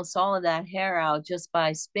almost all of that hair out just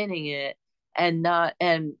by spinning it and not,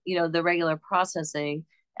 and, the regular processing.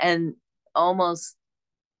 And almost,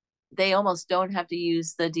 they almost don't have to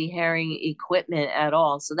use the dehairing equipment at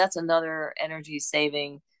all. So that's another energy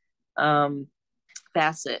saving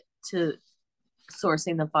facet to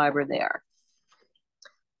sourcing the fiber there.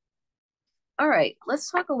 All right,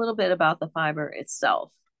 let's talk a little bit about the fiber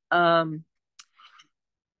itself. The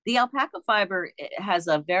alpaca fiber has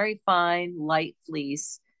a very fine, light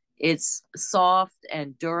fleece. It's soft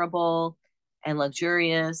and durable and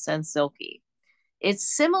luxurious and silky.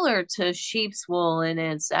 It's similar to sheep's wool in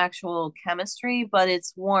its actual chemistry, but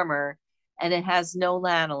it's warmer and it has no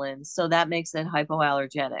lanolin, so that makes it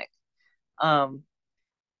hypoallergenic. Um,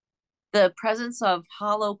 the presence of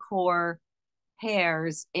hollow core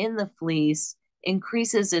hairs in the fleece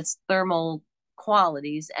increases its thermal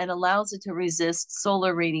qualities and allows it to resist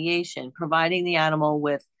solar radiation, providing the animal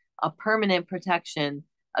with a permanent protection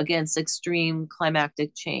against extreme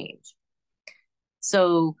climatic change.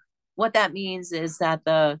 So what that means is that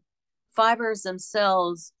the fibers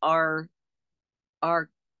themselves are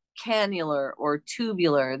cannular or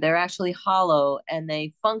tubular. They're actually hollow and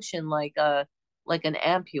they function like an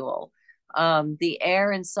ampule. The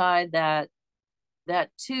air inside that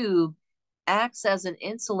tube acts as an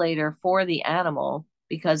insulator for the animal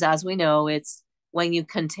because, as we know, it's when you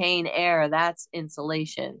contain air, that's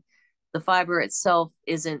insulation. The fiber itself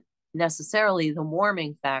isn't necessarily the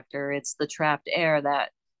warming factor, it's the trapped air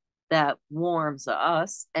that warms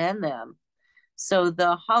us and them. So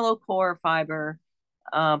the hollow core fiber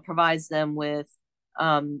provides them with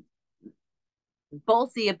um,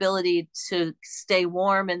 both the ability to stay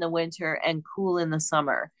warm in the winter and cool in the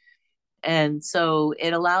summer. And so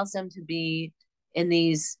it allows them to be in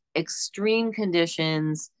these extreme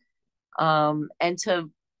conditions and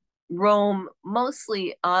to roam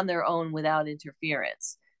mostly on their own without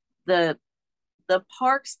interference. The the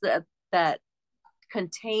parks that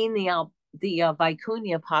contain the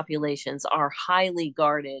vicuña populations are highly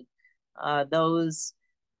guarded. Those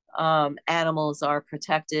animals are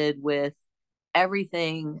protected with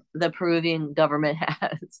everything the Peruvian government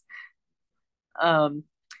has. Um,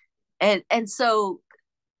 and so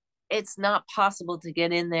it's not possible to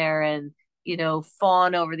get in there and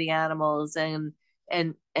fawn over the animals and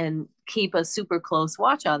keep a super close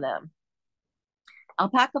watch on them.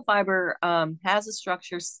 Alpaca fiber has a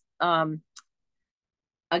structure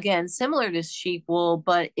again similar to sheep wool,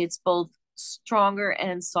 but it's both stronger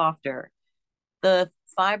and softer. The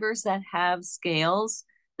fibers that have scales,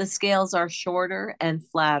 the scales are shorter and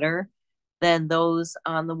flatter than those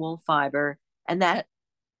on the wool fiber, and that,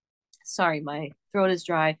 sorry, my throat is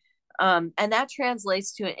dry. And that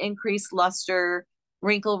translates to an increased luster,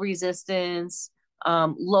 wrinkle resistance,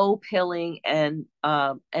 low pilling, and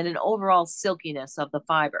an overall silkiness of the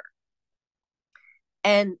fiber.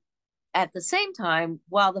 And at the same time,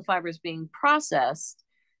 while the fiber is being processed,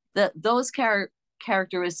 those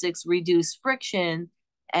characteristics reduce friction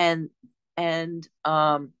and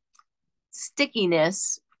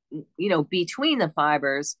stickiness, between the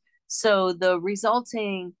fibers. So the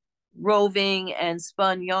resulting roving and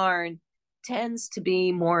spun yarn tends to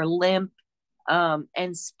be more limp and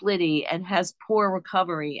splitty and has poor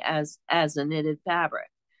recovery as a knitted fabric,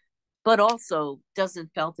 but also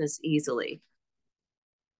doesn't felt as easily.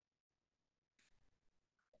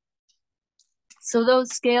 So those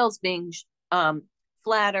scales being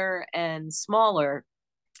flatter and smaller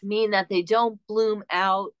mean that they don't bloom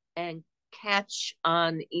out and catch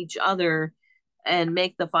on each other and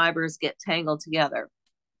make the fibers get tangled together.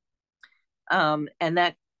 And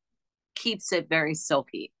that keeps it very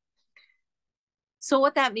silky. So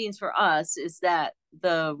what that means for us is that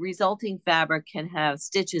the resulting fabric can have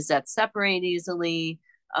stitches that separate easily.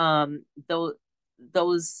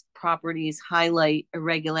 Those properties highlight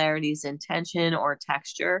irregularities in tension or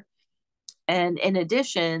texture. And in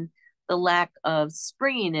addition, the lack of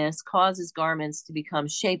springiness causes garments to become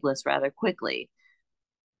shapeless rather quickly.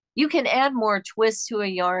 You can add more twist to a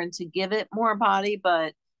yarn to give it more body,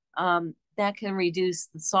 but that can reduce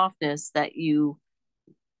the softness that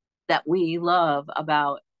we love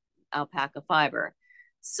about alpaca fiber.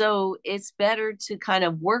 So it's better to kind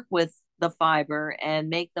of work with the fiber and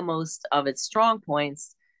make the most of its strong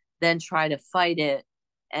points than try to fight it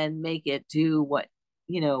and make it do what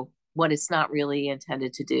it's not really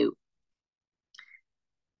intended to do.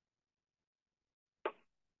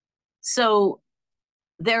 So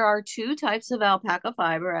there are two types of alpaca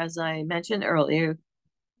fiber, as I mentioned earlier.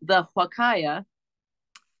 The huacaya,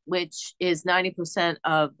 which is 90%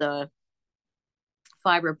 of the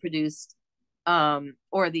fiber produced,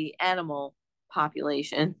 or the animal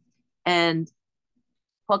population. And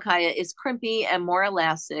Huacaya is crimpy and more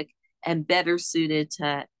elastic and better suited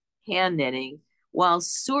to hand knitting, while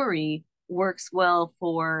Suri works well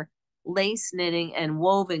for lace knitting and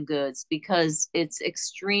woven goods because its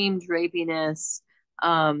extreme drapiness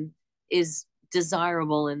is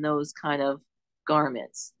desirable in those kind of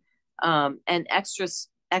garments. And extra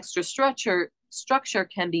structure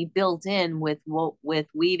can be built in with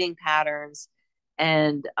weaving patterns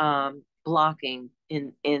and blocking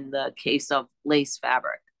in the case of lace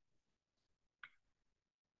fabric.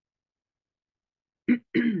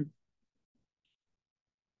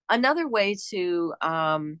 Another way to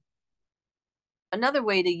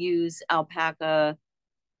use alpaca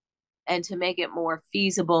and to make it more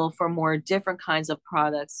feasible for more different kinds of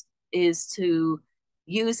products is to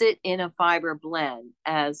use it in a fiber blend,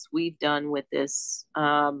 as we've done with this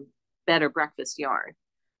Better Breakfast yarn.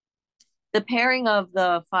 The pairing of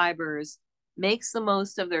the fibers makes the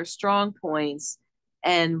most of their strong points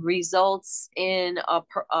and results in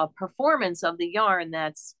a performance of the yarn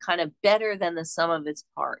that's kind of better than the sum of its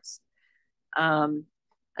parts.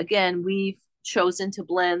 Again, we've chosen to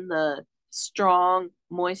blend the strong,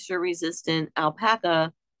 moisture-resistant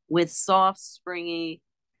alpaca with soft, springy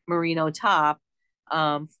merino top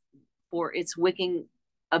for its wicking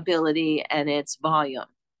ability and its volume.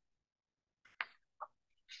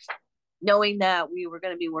 Knowing that we were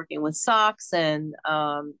going to be working with socks and,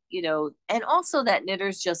 and also that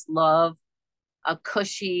knitters just love a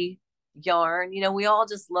cushy yarn. We all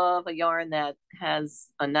just love a yarn that has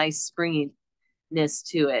a nice springiness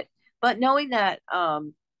to it. But knowing that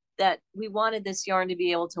that we wanted this yarn to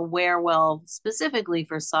be able to wear well, specifically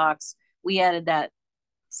for socks, we added that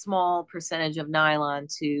small percentage of nylon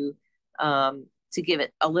to give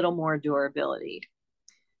it a little more durability.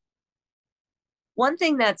 Another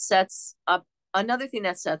thing that sets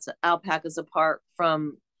alpacas apart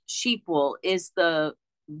from sheep wool is the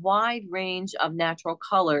wide range of natural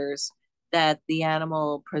colors that the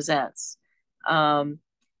animal presents.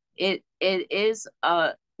 It is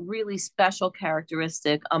a really special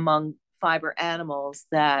characteristic among fiber animals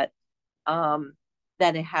that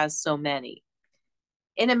it has so many.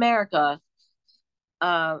 In America,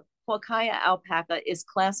 Huacaya alpaca is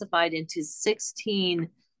classified into 16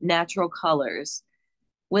 natural colors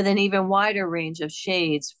with an even wider range of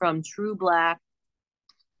shades, from true black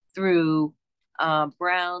through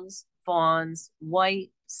browns, fawns,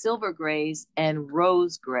 white, silver grays, and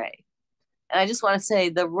rose gray. And I just want to say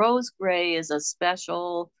the rose gray is a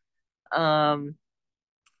special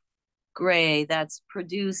gray that's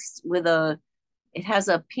produced with it has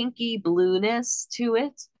a pinky blueness to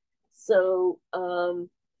it. So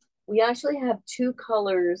we actually have two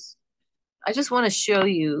colors. I just want to show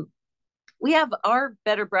you. We have our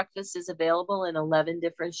Better Breakfast is available in 11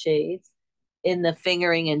 different shades in the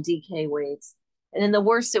fingering and DK weights. And in the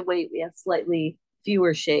worsted weight, we have slightly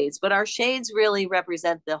fewer shades, but our shades really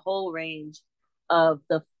represent the whole range of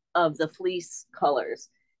the fleece colors.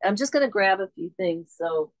 I'm just going to grab a few things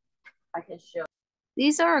so I can show.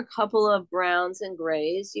 These are a couple of browns and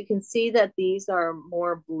grays. You can see that these are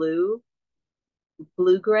more blue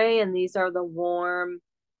gray, and these are the warm,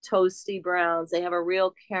 toasty browns. They have a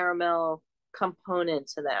real caramel component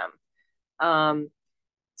to them.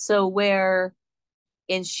 So where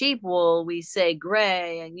in sheep wool we say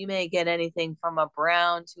gray, and you may get anything from a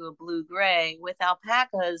brown to a blue gray, with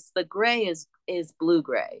alpacas the gray is blue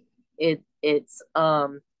gray. It's a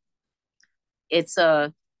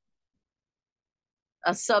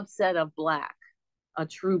subset of black, a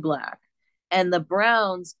true black. And the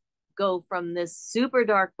browns go from this super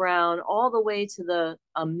dark brown all the way to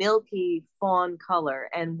a milky fawn color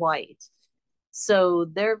and white. So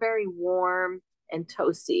they're very warm and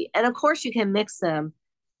toasty. And of course you can mix them.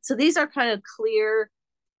 So these are kind of clear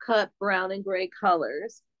cut brown and gray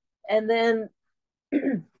colors. And then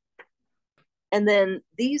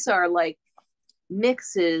these are like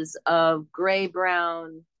mixes of gray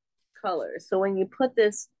brown colors. So when you put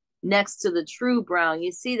this next to the true brown,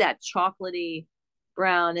 you see that chocolatey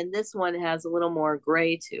brown, and this one has a little more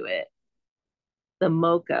gray to it, the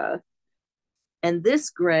mocha. And this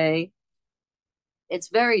gray, it's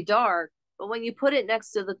very dark, but when you put it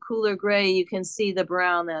next to the cooler gray, you can see the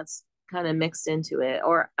brown that's kind of mixed into it,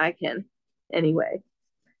 or I can anyway.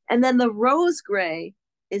 And then the rose gray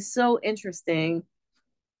is so interesting.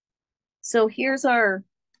 So here's our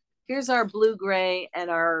blue gray and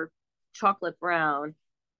our chocolate brown.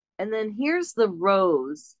 And then here's the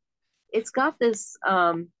rose. It's got this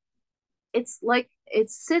it's like it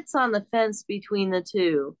sits on the fence between the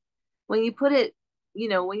two. When you put it,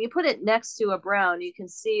 when you put it next to a brown, you can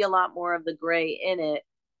see a lot more of the gray in it.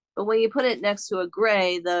 But when you put it next to a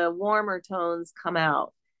gray, the warmer tones come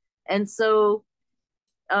out. And so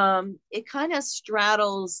it kind of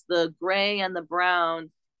straddles the gray and the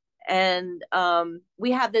brown. And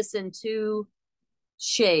we have this in two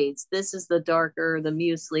shades. This is the darker, the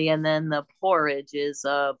muesli, and then the porridge is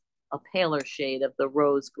a paler shade of the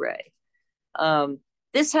rose gray. Um,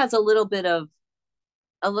 this has a little bit of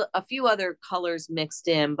a few other colors mixed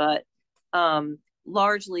in, but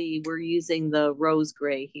largely we're using the rose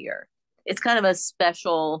gray here. It's kind of a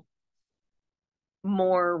special,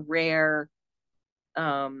 more rare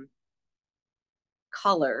color.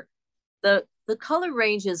 The color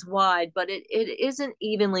range is wide, but it isn't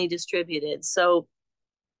evenly distributed. So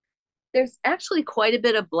there's actually quite a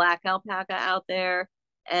bit of black alpaca out there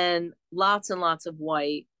and lots of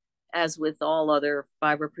white, as with all other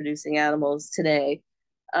fiber producing animals today.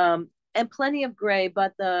 And plenty of gray,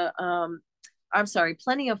 but I'm sorry,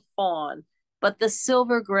 plenty of fawn, but the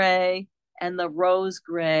silver gray and the rose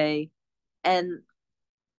gray and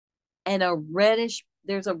a reddish,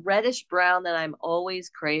 there's a reddish brown that I'm always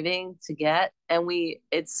craving to get. And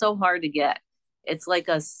it's so hard to get. It's like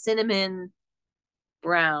a cinnamon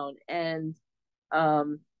brown. And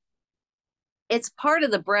it's part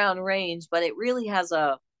of the brown range, but it really has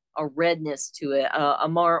a redness to it, a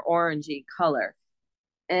more orangey color.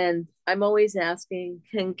 And I'm always asking,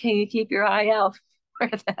 can you keep your eye out for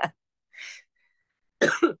that?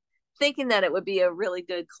 Thinking that it would be a really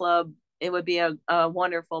good club. It would be a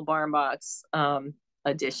wonderful barn box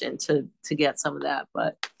addition to get some of that.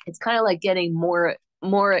 But it's kind of like getting more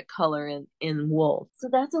color in wool. So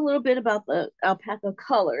that's a little bit about the alpaca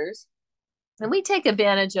colors. And we take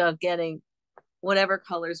advantage of getting whatever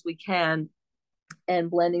colors we can and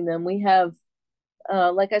blending them. We have,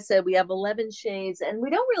 like I said, we have 11 shades, and we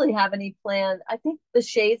don't really have any plan. I think the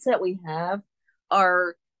shades that we have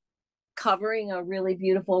are covering a really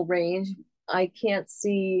beautiful range. I can't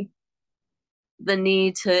see the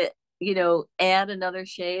need to, add another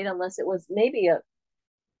shade unless it was maybe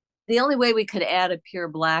the only way we could add a pure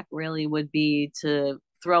black really would be to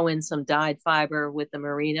throw in some dyed fiber with the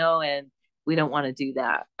merino, and we don't want to do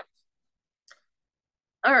that.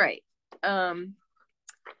 All right.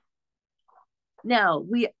 Now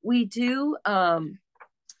we do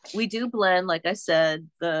blend, like I said,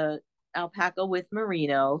 the alpaca with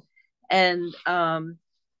merino, and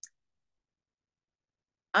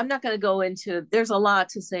I'm not going to go into, there's a lot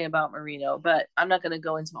to say about merino, but I'm not going to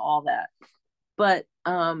go into all that. But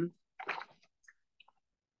the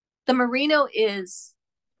merino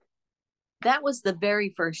that was the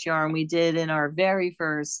very first yarn we did in our very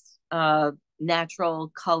first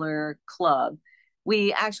natural color club.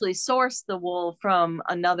 We actually sourced the wool from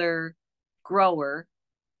another grower,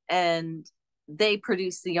 and they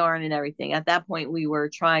produced the yarn and everything. At that point, we were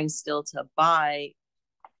trying still to buy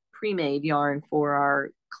pre-made yarn for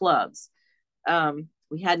our clubs.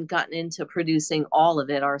 We hadn't gotten into producing all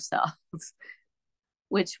of it ourselves,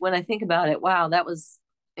 which when I think about it, wow, that was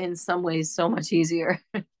in some ways so much easier.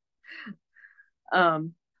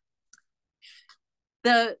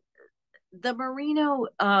 The merino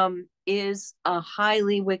is a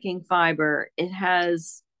highly wicking fiber. It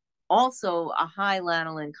has also a high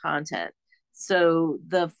lanolin content. So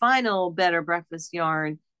the final Better Breakfast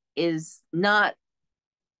yarn is not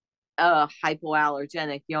a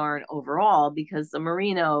hypoallergenic yarn overall, because the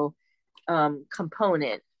merino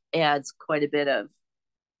component adds quite a bit of,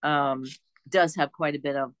 does have quite a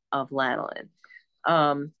bit of lanolin.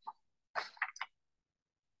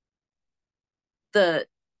 The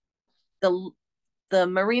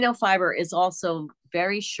merino fiber is also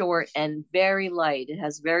very short and very light. It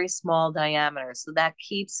has very small diameter, so that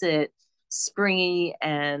keeps it springy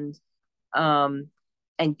and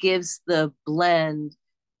gives the blend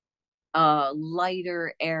a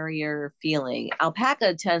lighter, airier feeling.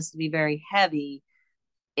 Alpaca tends to be very heavy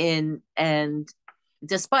and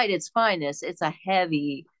despite its fineness, it's a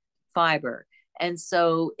heavy fiber. And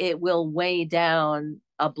so it will weigh down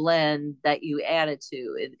a blend that you add it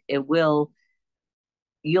to.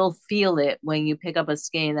 You'll feel it when you pick up a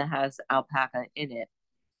skein that has alpaca in it.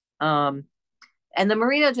 And the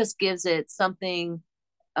merino just gives it something,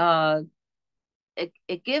 it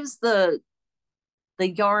gives the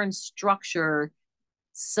yarn structure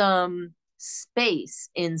some space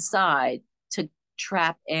inside to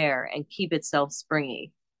trap air and keep itself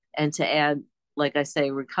springy, and to add, like I say,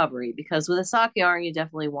 recovery, because with a sock yarn, you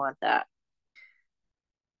definitely want that.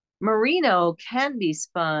 Merino can be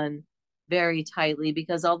spun very tightly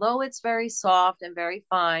because although it's very soft and very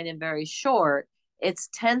fine and very short, its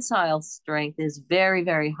tensile strength is very,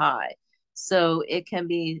 very high. So it can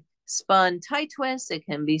be spun tight twist, it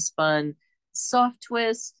can be spun soft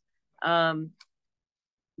twist. Um,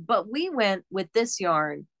 but we went with this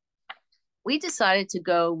yarn. We decided to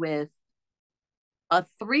go with a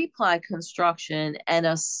 3-ply construction and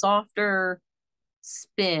a softer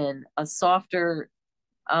spin, a softer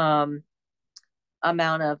um,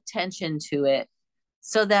 amount of tension to it,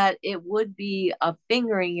 so that it would be a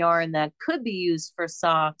fingering yarn that could be used for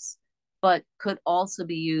socks, but could also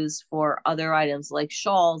be used for other items like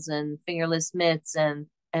shawls and fingerless mitts and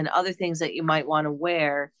other things that you might want to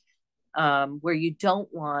wear, where you don't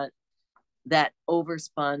want that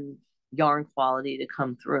overspun yarn quality to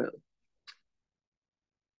come through.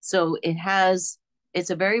 So it's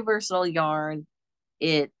a very versatile yarn.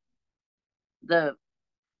 The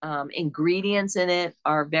ingredients in it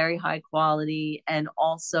are very high quality and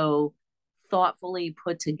also thoughtfully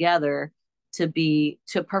put together to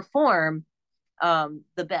perform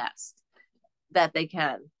the best that they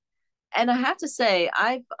can. And I have to say,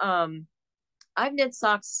 I've knit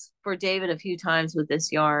socks for David a few times with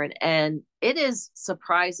this yarn, and it is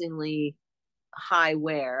surprisingly high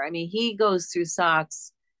wear. I mean, he goes through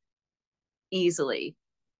socks easily,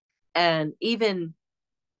 and even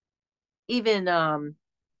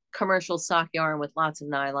commercial sock yarn with lots of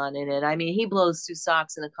nylon in it. I mean, he blows through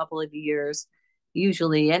socks in a couple of years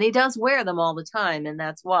usually, and he does wear them all the time, and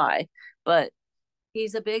that's why. But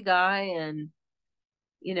he's a big guy, and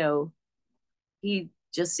you know, he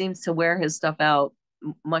just seems to wear his stuff out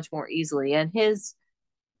much more easily. And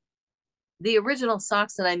the original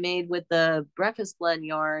socks that I made with the breakfast blend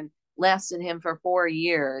yarn lasted him for 4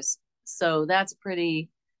 years. So that's pretty,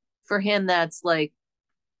 for him, that's like,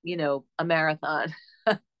 a marathon,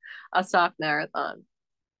 a sock marathon.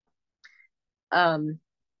 Um,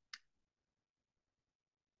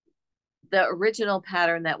 the original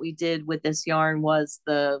pattern that we did with this yarn was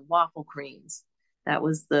the waffle creams. That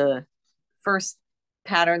was the first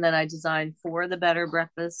pattern that I designed for the Better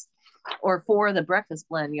Breakfast, or for the breakfast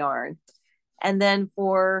blend yarn. And then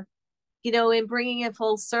in bringing it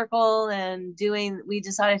full circle and we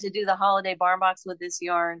decided to do the holiday barn box with this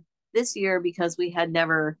yarn this year because we had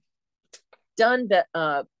never done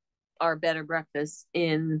our Better Breakfast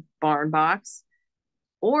in barn box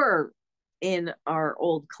or in our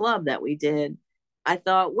old club that we did. I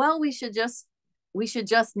thought, well, we should just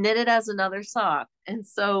knit it as another sock. And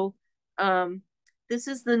so this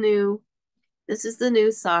is the new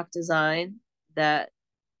sock design that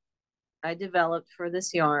I developed for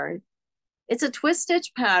this yarn. It's a twist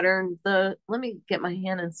stitch pattern. Let me get my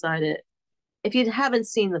hand inside it. If you haven't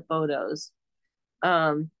seen the photos,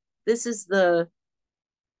 this is the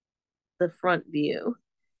front view.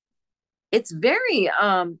 It's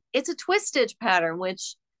it's a twist stitch pattern,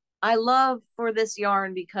 which I love for this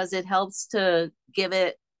yarn because it helps to give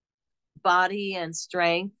it body and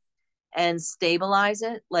strength and stabilize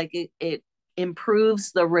it. Like it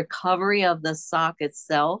improves the recovery of the sock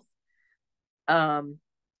itself, and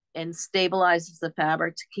stabilizes the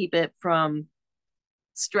fabric to keep it from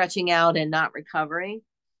stretching out and not recovering.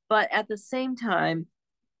 But at the same time,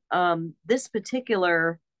 this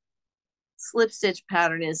particular slip stitch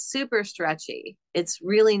pattern is super stretchy. It's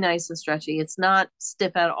really nice and stretchy. It's not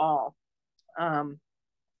stiff at all.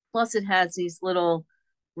 Plus it has these little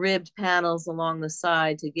ribbed panels along the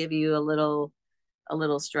side to give you a little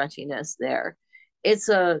stretchiness there. It's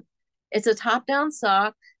a top-down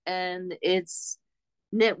sock, and it's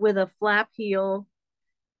knit with a flap heel,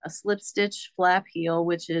 a slip stitch flap heel,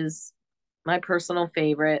 which is my personal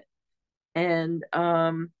favorite. And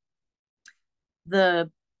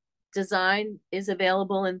the design is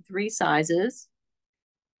available in 3 sizes.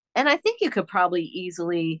 And I think you could probably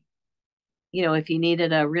easily, if you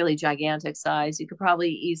needed a really gigantic size, you could probably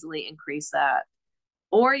easily increase that.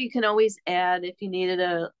 Or you can always add, if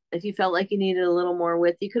you felt like you needed a little more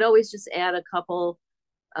width, you could always just add a couple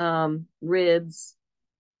ribs.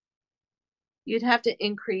 You'd have to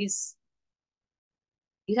increase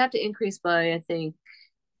by, I think,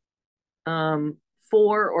 4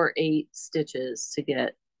 or 8 stitches to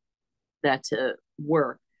get that to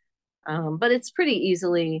work. But it's pretty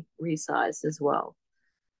easily resized as well.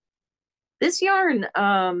 This yarn,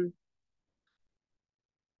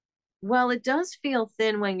 well, it does feel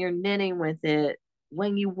thin when you're knitting with it.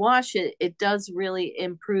 When you wash it, it does really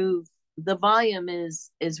improve. The volume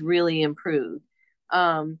is really improved.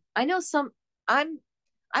 I know I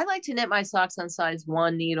like to knit my socks on size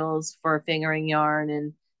 1 needles for a fingering yarn,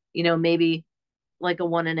 and maybe like a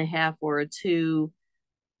 1.5 or a 2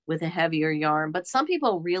 with a heavier yarn. But some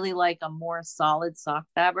people really like a more solid sock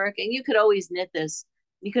fabric, and you could always knit this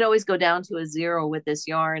you could always go down to a zero with this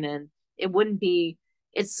yarn, and it wouldn't be,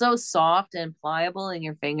 it's so soft and pliable in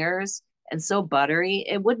your fingers and so buttery,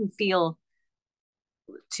 it wouldn't feel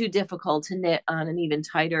too difficult to knit on an even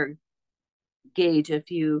tighter gauge if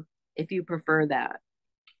you prefer that.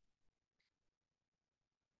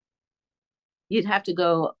 You'd have to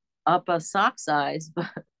go up a sock size,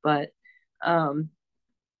 but um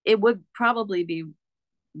it would probably be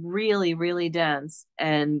really, really dense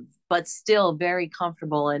and but still very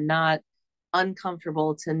comfortable and not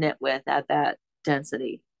uncomfortable to knit with at that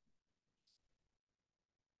density.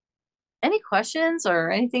 Any questions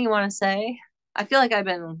or anything you want to say? I feel like I've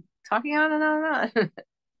been talking on and on and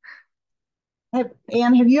on.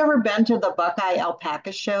 Anne, have you ever been to the Buckeye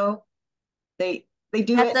Alpaca Show? They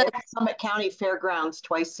do At it the at Summit County Fairgrounds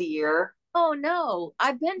twice a year. Oh no,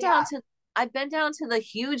 Yeah. I've been down to the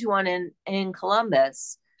huge one in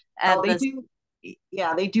Columbus Oh, at they the do.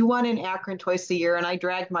 Yeah, they do one in Akron twice a year, and I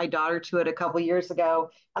dragged my daughter to it a couple years ago,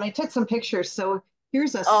 and I took some pictures. So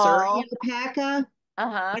here's a Surrey oh alpaca. I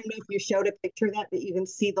uh-huh don't know if you showed a picture of that, but you can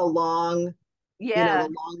see the long, the yeah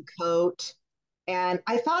long coat. And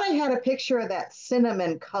I thought I had a picture of that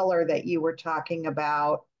cinnamon color that you were talking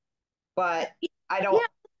about, but I don't yeah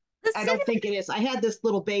the I don't cinnamon think it is. I had this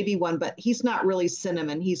little baby one, but he's not really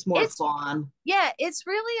cinnamon. He's more it's fawn. yeah, it's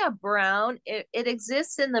really a brown. It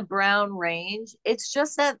exists in the brown range. It's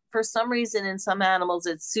just that for some reason in some animals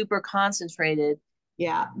it's super concentrated.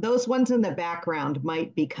 Yeah, those ones in the background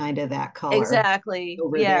might be kind of that color Exactly.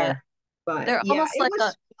 over Yeah. there. But They're yeah, almost it like a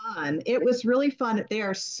was fun. It was really fun. They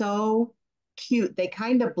are so cute. They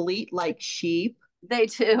kind of bleat like sheep. they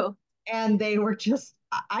too. And they were just,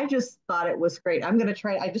 I just thought it was great. I'm going to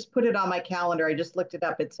try, I just put it on my calendar. I just looked it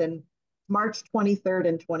up. It's in March 23rd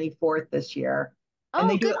and 24th this year. And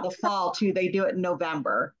they Oh, do good. it in the fall too. They do it in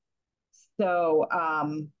November. So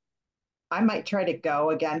I might try to go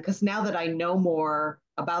again because now that I know more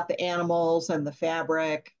about the animals and the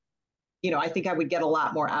fabric, I think I would get a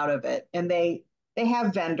lot more out of it. And they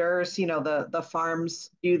have vendors, the farms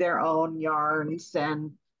do their own yarns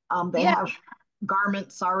and they Yeah. have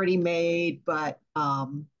garments already made, but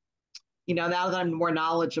now that I'm more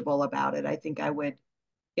knowledgeable about it, I think I would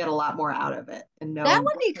get a lot more out of it and That know would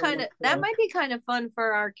what be to kind look of that for might be kind of fun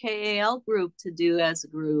for our KAL group to do as a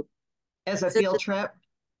group. as a Since field trip.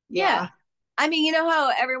 yeah. Yeah, I mean, you know how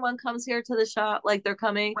everyone comes here to the shop like they're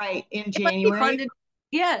coming? right. In It might be fun January. to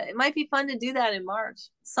yeah, it might be fun to do that in March.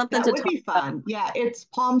 Something That to would talk be about. fun. Yeah, it's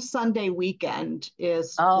Palm Sunday weekend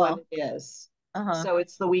is when Oh, it is. uh-huh. So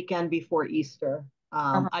it's the weekend before Easter.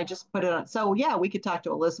 Uh-huh. I just put it on. So yeah, we could talk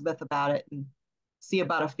to Elizabeth about it and see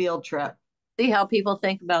about a field trip. See how people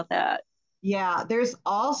think about that. Yeah, there's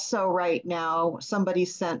also right now, somebody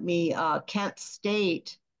sent me Kent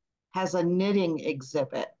State has a knitting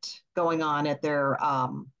exhibit going on at their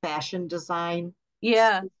fashion design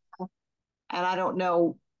Yeah. school. And I don't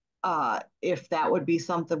know if that would be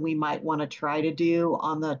something we might want to try to do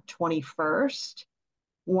on the 21st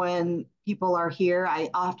when people are here.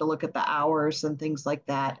 I'll have to look at the hours and things like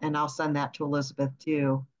that, and I'll send that to Elizabeth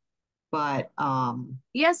too. But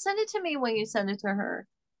Yeah, send it to me when you send it to her.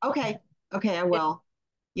 okay, okay, I will.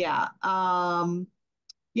 Yeah.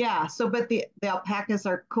 Yeah. So, but the alpacas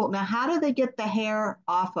are cool. Now, how do they get the hair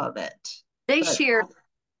off of it? They But shear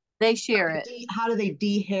they shear it. how do they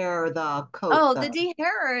dehair the coat Oh, the though?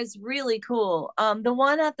 dehairer is really cool. The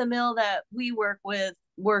one at the mill that we worked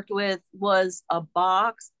with was a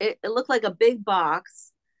box. It looked like a big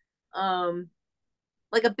box, um,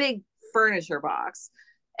 like a big furniture box,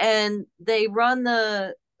 and they run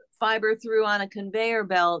the fiber through on a conveyor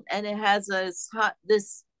belt, and it has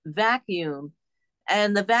this vacuum,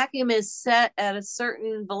 and the vacuum is set at a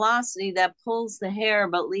certain velocity that pulls the hair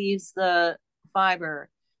but leaves the fiber,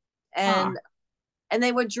 Huh. and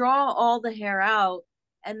they would draw all the hair out,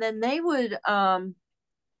 and then they would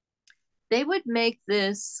make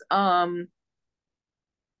this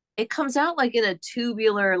it comes out like in a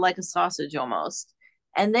tubular, like a sausage almost,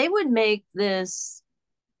 and they would make this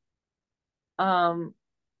um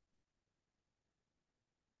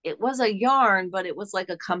it was a yarn, but it was like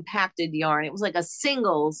a compacted yarn. It was like a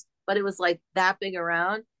singles, but it was like that big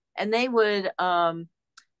around, and they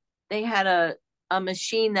had a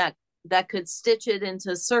machine that could stitch it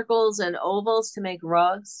into circles and ovals to make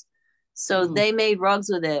rugs. So Mm. they made rugs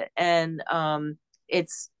with it, and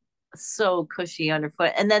it's so cushy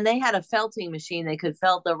underfoot. And then they had a felting machine; they could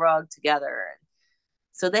felt the rug together.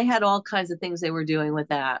 So they had all kinds of things they were doing with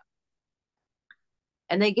that.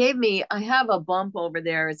 And they gave me, I have a bump over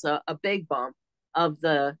there. It's a big bump of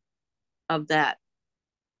the of that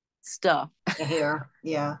stuff The hair.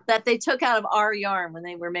 Yeah. that they took out of our yarn when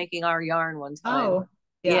they were making our yarn one time. Oh.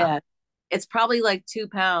 Yeah. Yeah. It's probably like 2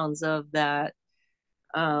 pounds of that,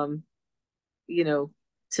 um, you know,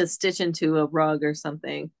 to stitch into a rug or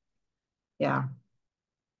something. Yeah.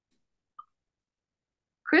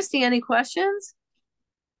 Christy, any questions?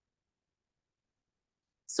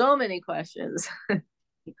 So many questions.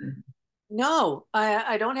 No,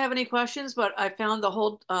 I don't have any questions, but I found the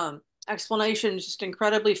whole explanation just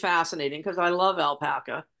incredibly fascinating because I love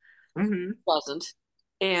alpaca. Hmm. Pleasant.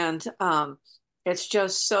 And it's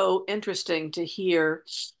just so interesting to hear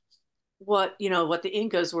what, what the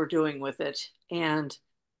Incas were doing with it and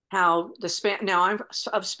how now I'm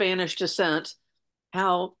of Spanish descent,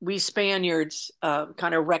 how we Spaniards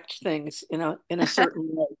kind of wrecked things in a certain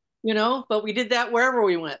way, but we did that wherever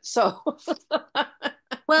we went. So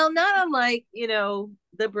Well, not unlike,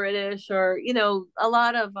 the British or, a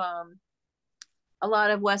lot of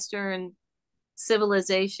Western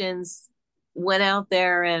civilizations went out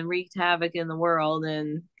there and wreaked havoc in the world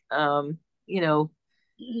and you know,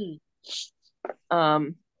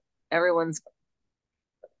 um everyone's,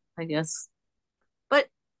 I guess, but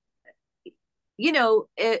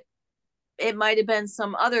it might have been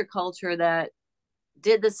some other culture that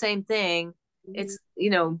did the same thing. It's,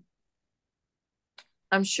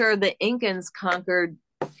 I'm sure the Incans conquered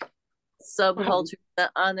subculture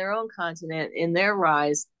on their own continent in their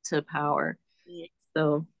rise to power.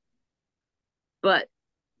 So, but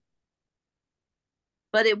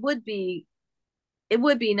but it would be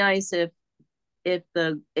nice if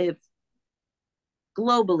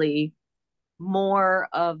globally more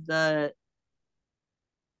of the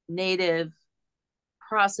native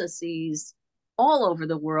processes all over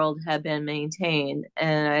the world have been maintained,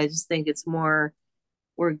 and I just think it's more,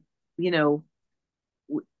 we're, you know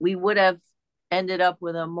we would have ended up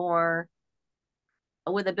with a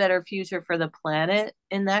better future for the planet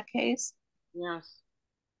in that case. yes,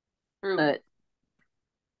 true. But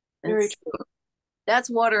Very that's true. that's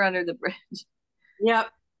water under the bridge. Yep.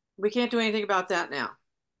 We can't do anything about that now.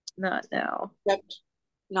 Not now. Except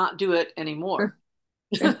not do it anymore.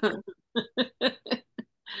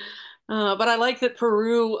 But I like that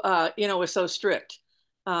Peru, was so strict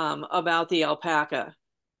about the alpaca.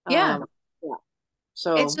 Yeah, Yeah. it's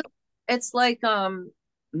So, just, it's like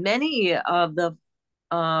many of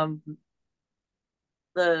um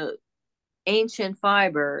the ancient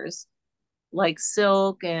fibers like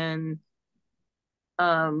silk and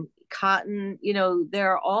cotton,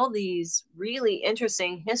 there are all these really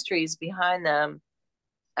interesting histories behind them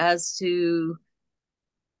as to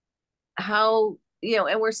how,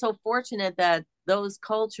 and we're so fortunate that those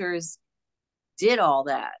cultures did all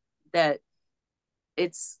that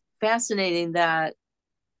it's fascinating that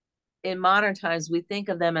in modern times we think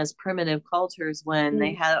of them as primitive cultures when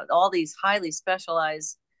they had all these highly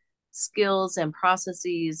specialized skills and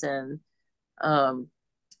processes and um,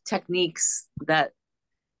 techniques that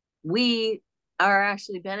we are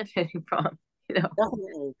actually benefiting from.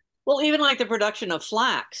 definitely. Well, even like the production of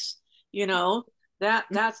flax, you know,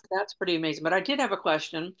 that's pretty amazing. But I did have a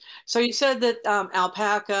question. So you said that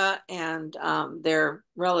alpaca and their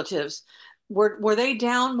relatives were they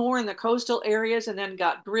down more in the coastal areas and then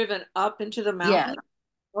got driven up into the Yeah. mountains?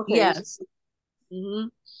 Okay. Yes.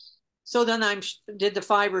 Mhm. So then did the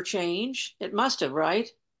fiber change? It must have, right?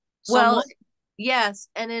 Well, Somewhat. yes,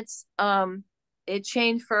 and it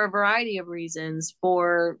changed for a variety of reasons.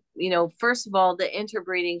 For, first of all, the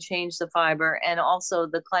interbreeding changed the fiber, and also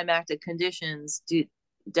the climatic conditions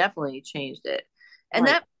definitely changed it. And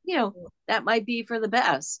Right. that might be for the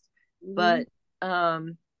best, Hmm. but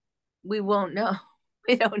um we won't know.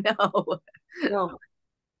 We don't know. No.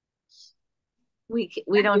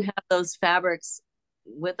 We don't have those fabrics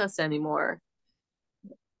with us anymore.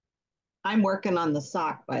 I'm working on the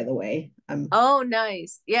sock, by the way. Oh,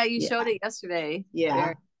 nice. Yeah, you Yeah, showed it yesterday. yeah.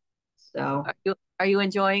 Very. So Are you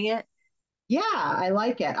enjoying it? yeah, I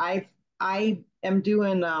like it. I am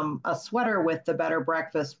doing a sweater with the Better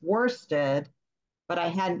Breakfast worsted, but I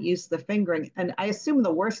hadn't used the fingering, and I assume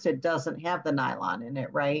the worsted doesn't have the nylon in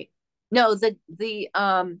it, right? No, the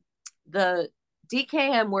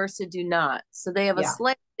DKM worsted do not. So they have a Yeah,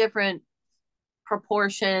 slightly different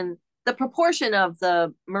proportion. The proportion of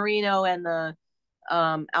the merino and the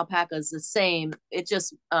alpaca is the same. It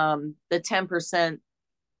just the 10%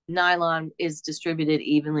 nylon is distributed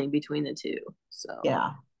evenly between the two. So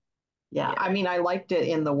yeah, yeah. yeah. I mean, I liked it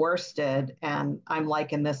in the worsted, and I'm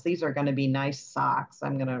liking this. These are going to be nice socks.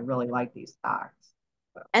 I'm going to really like these socks.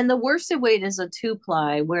 So, And the worsted weight is a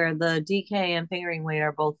 2-ply, where the DK and fingering weight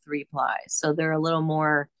are both 3-ply. So they're a little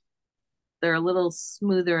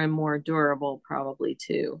smoother and more durable, probably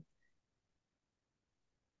too.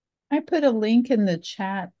 I put a link in the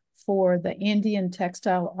chat for the Indian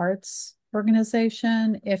Textile Arts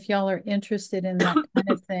Organization. If y'all are interested in that kind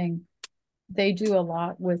of thing, they do a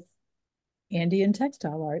lot with Indian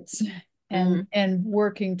textile arts and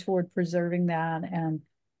working toward preserving that and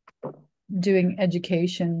doing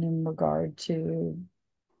education in regard to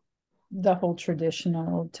the whole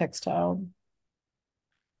traditional textile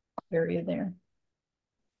area there.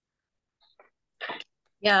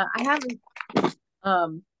 Yeah, I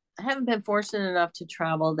haven't been fortunate enough to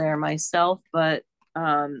travel there myself, but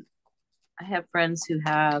I have friends who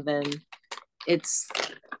have, and it's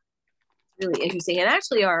really interesting. And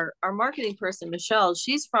actually our marketing person, Michelle,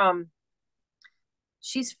 she's from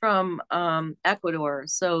Ecuador,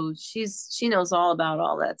 so she knows all about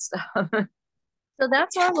all that stuff. So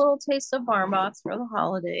that's our little taste of Barn Box for the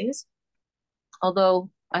holidays.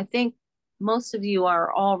 Although I think most of you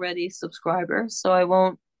are already subscribers, so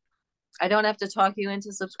I don't have to talk you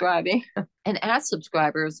into subscribing. And as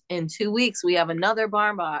subscribers, in 2 weeks, we have another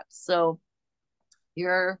Barn Box. So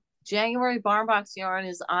your January Barn Box yarn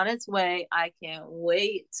is on its way. I can't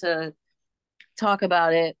wait to talk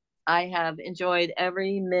about it. I have enjoyed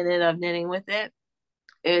every minute of knitting with it.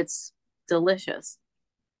 It's delicious.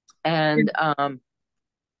 And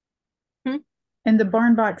And the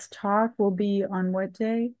Barn Box talk will be on what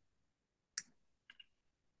day?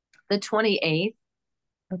 the 28th.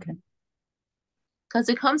 Okay. Because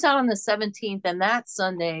it comes out on the 17th, and that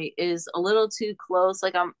Sunday is a little too close.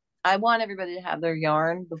 Like I want everybody to have their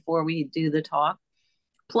yarn before we do the talk.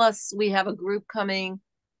 Plus, we have a group coming.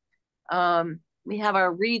 We have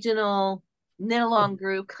our regional knit along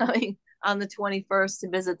group coming on the 21st to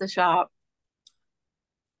visit the shop.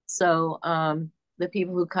 So the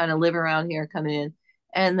people who kind of live around here come in.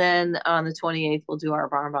 And then on the 28th, we'll do our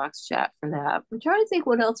Barn Box chat for that. I'm trying to think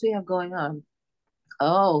what else we have going on.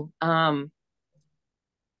 Oh,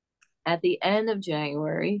 at the end of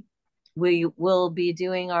January, we will be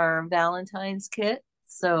doing our Valentine's kit.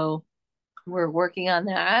 So we're working on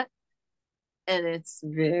that. And it's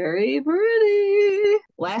very pretty.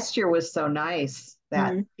 Last year was so nice.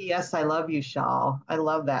 That P.S. I love you shawl. I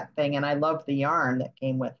love that thing. And I love the yarn that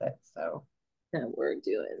came with it. So that we're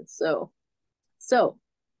doing. So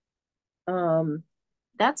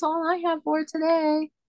that's all I have for today.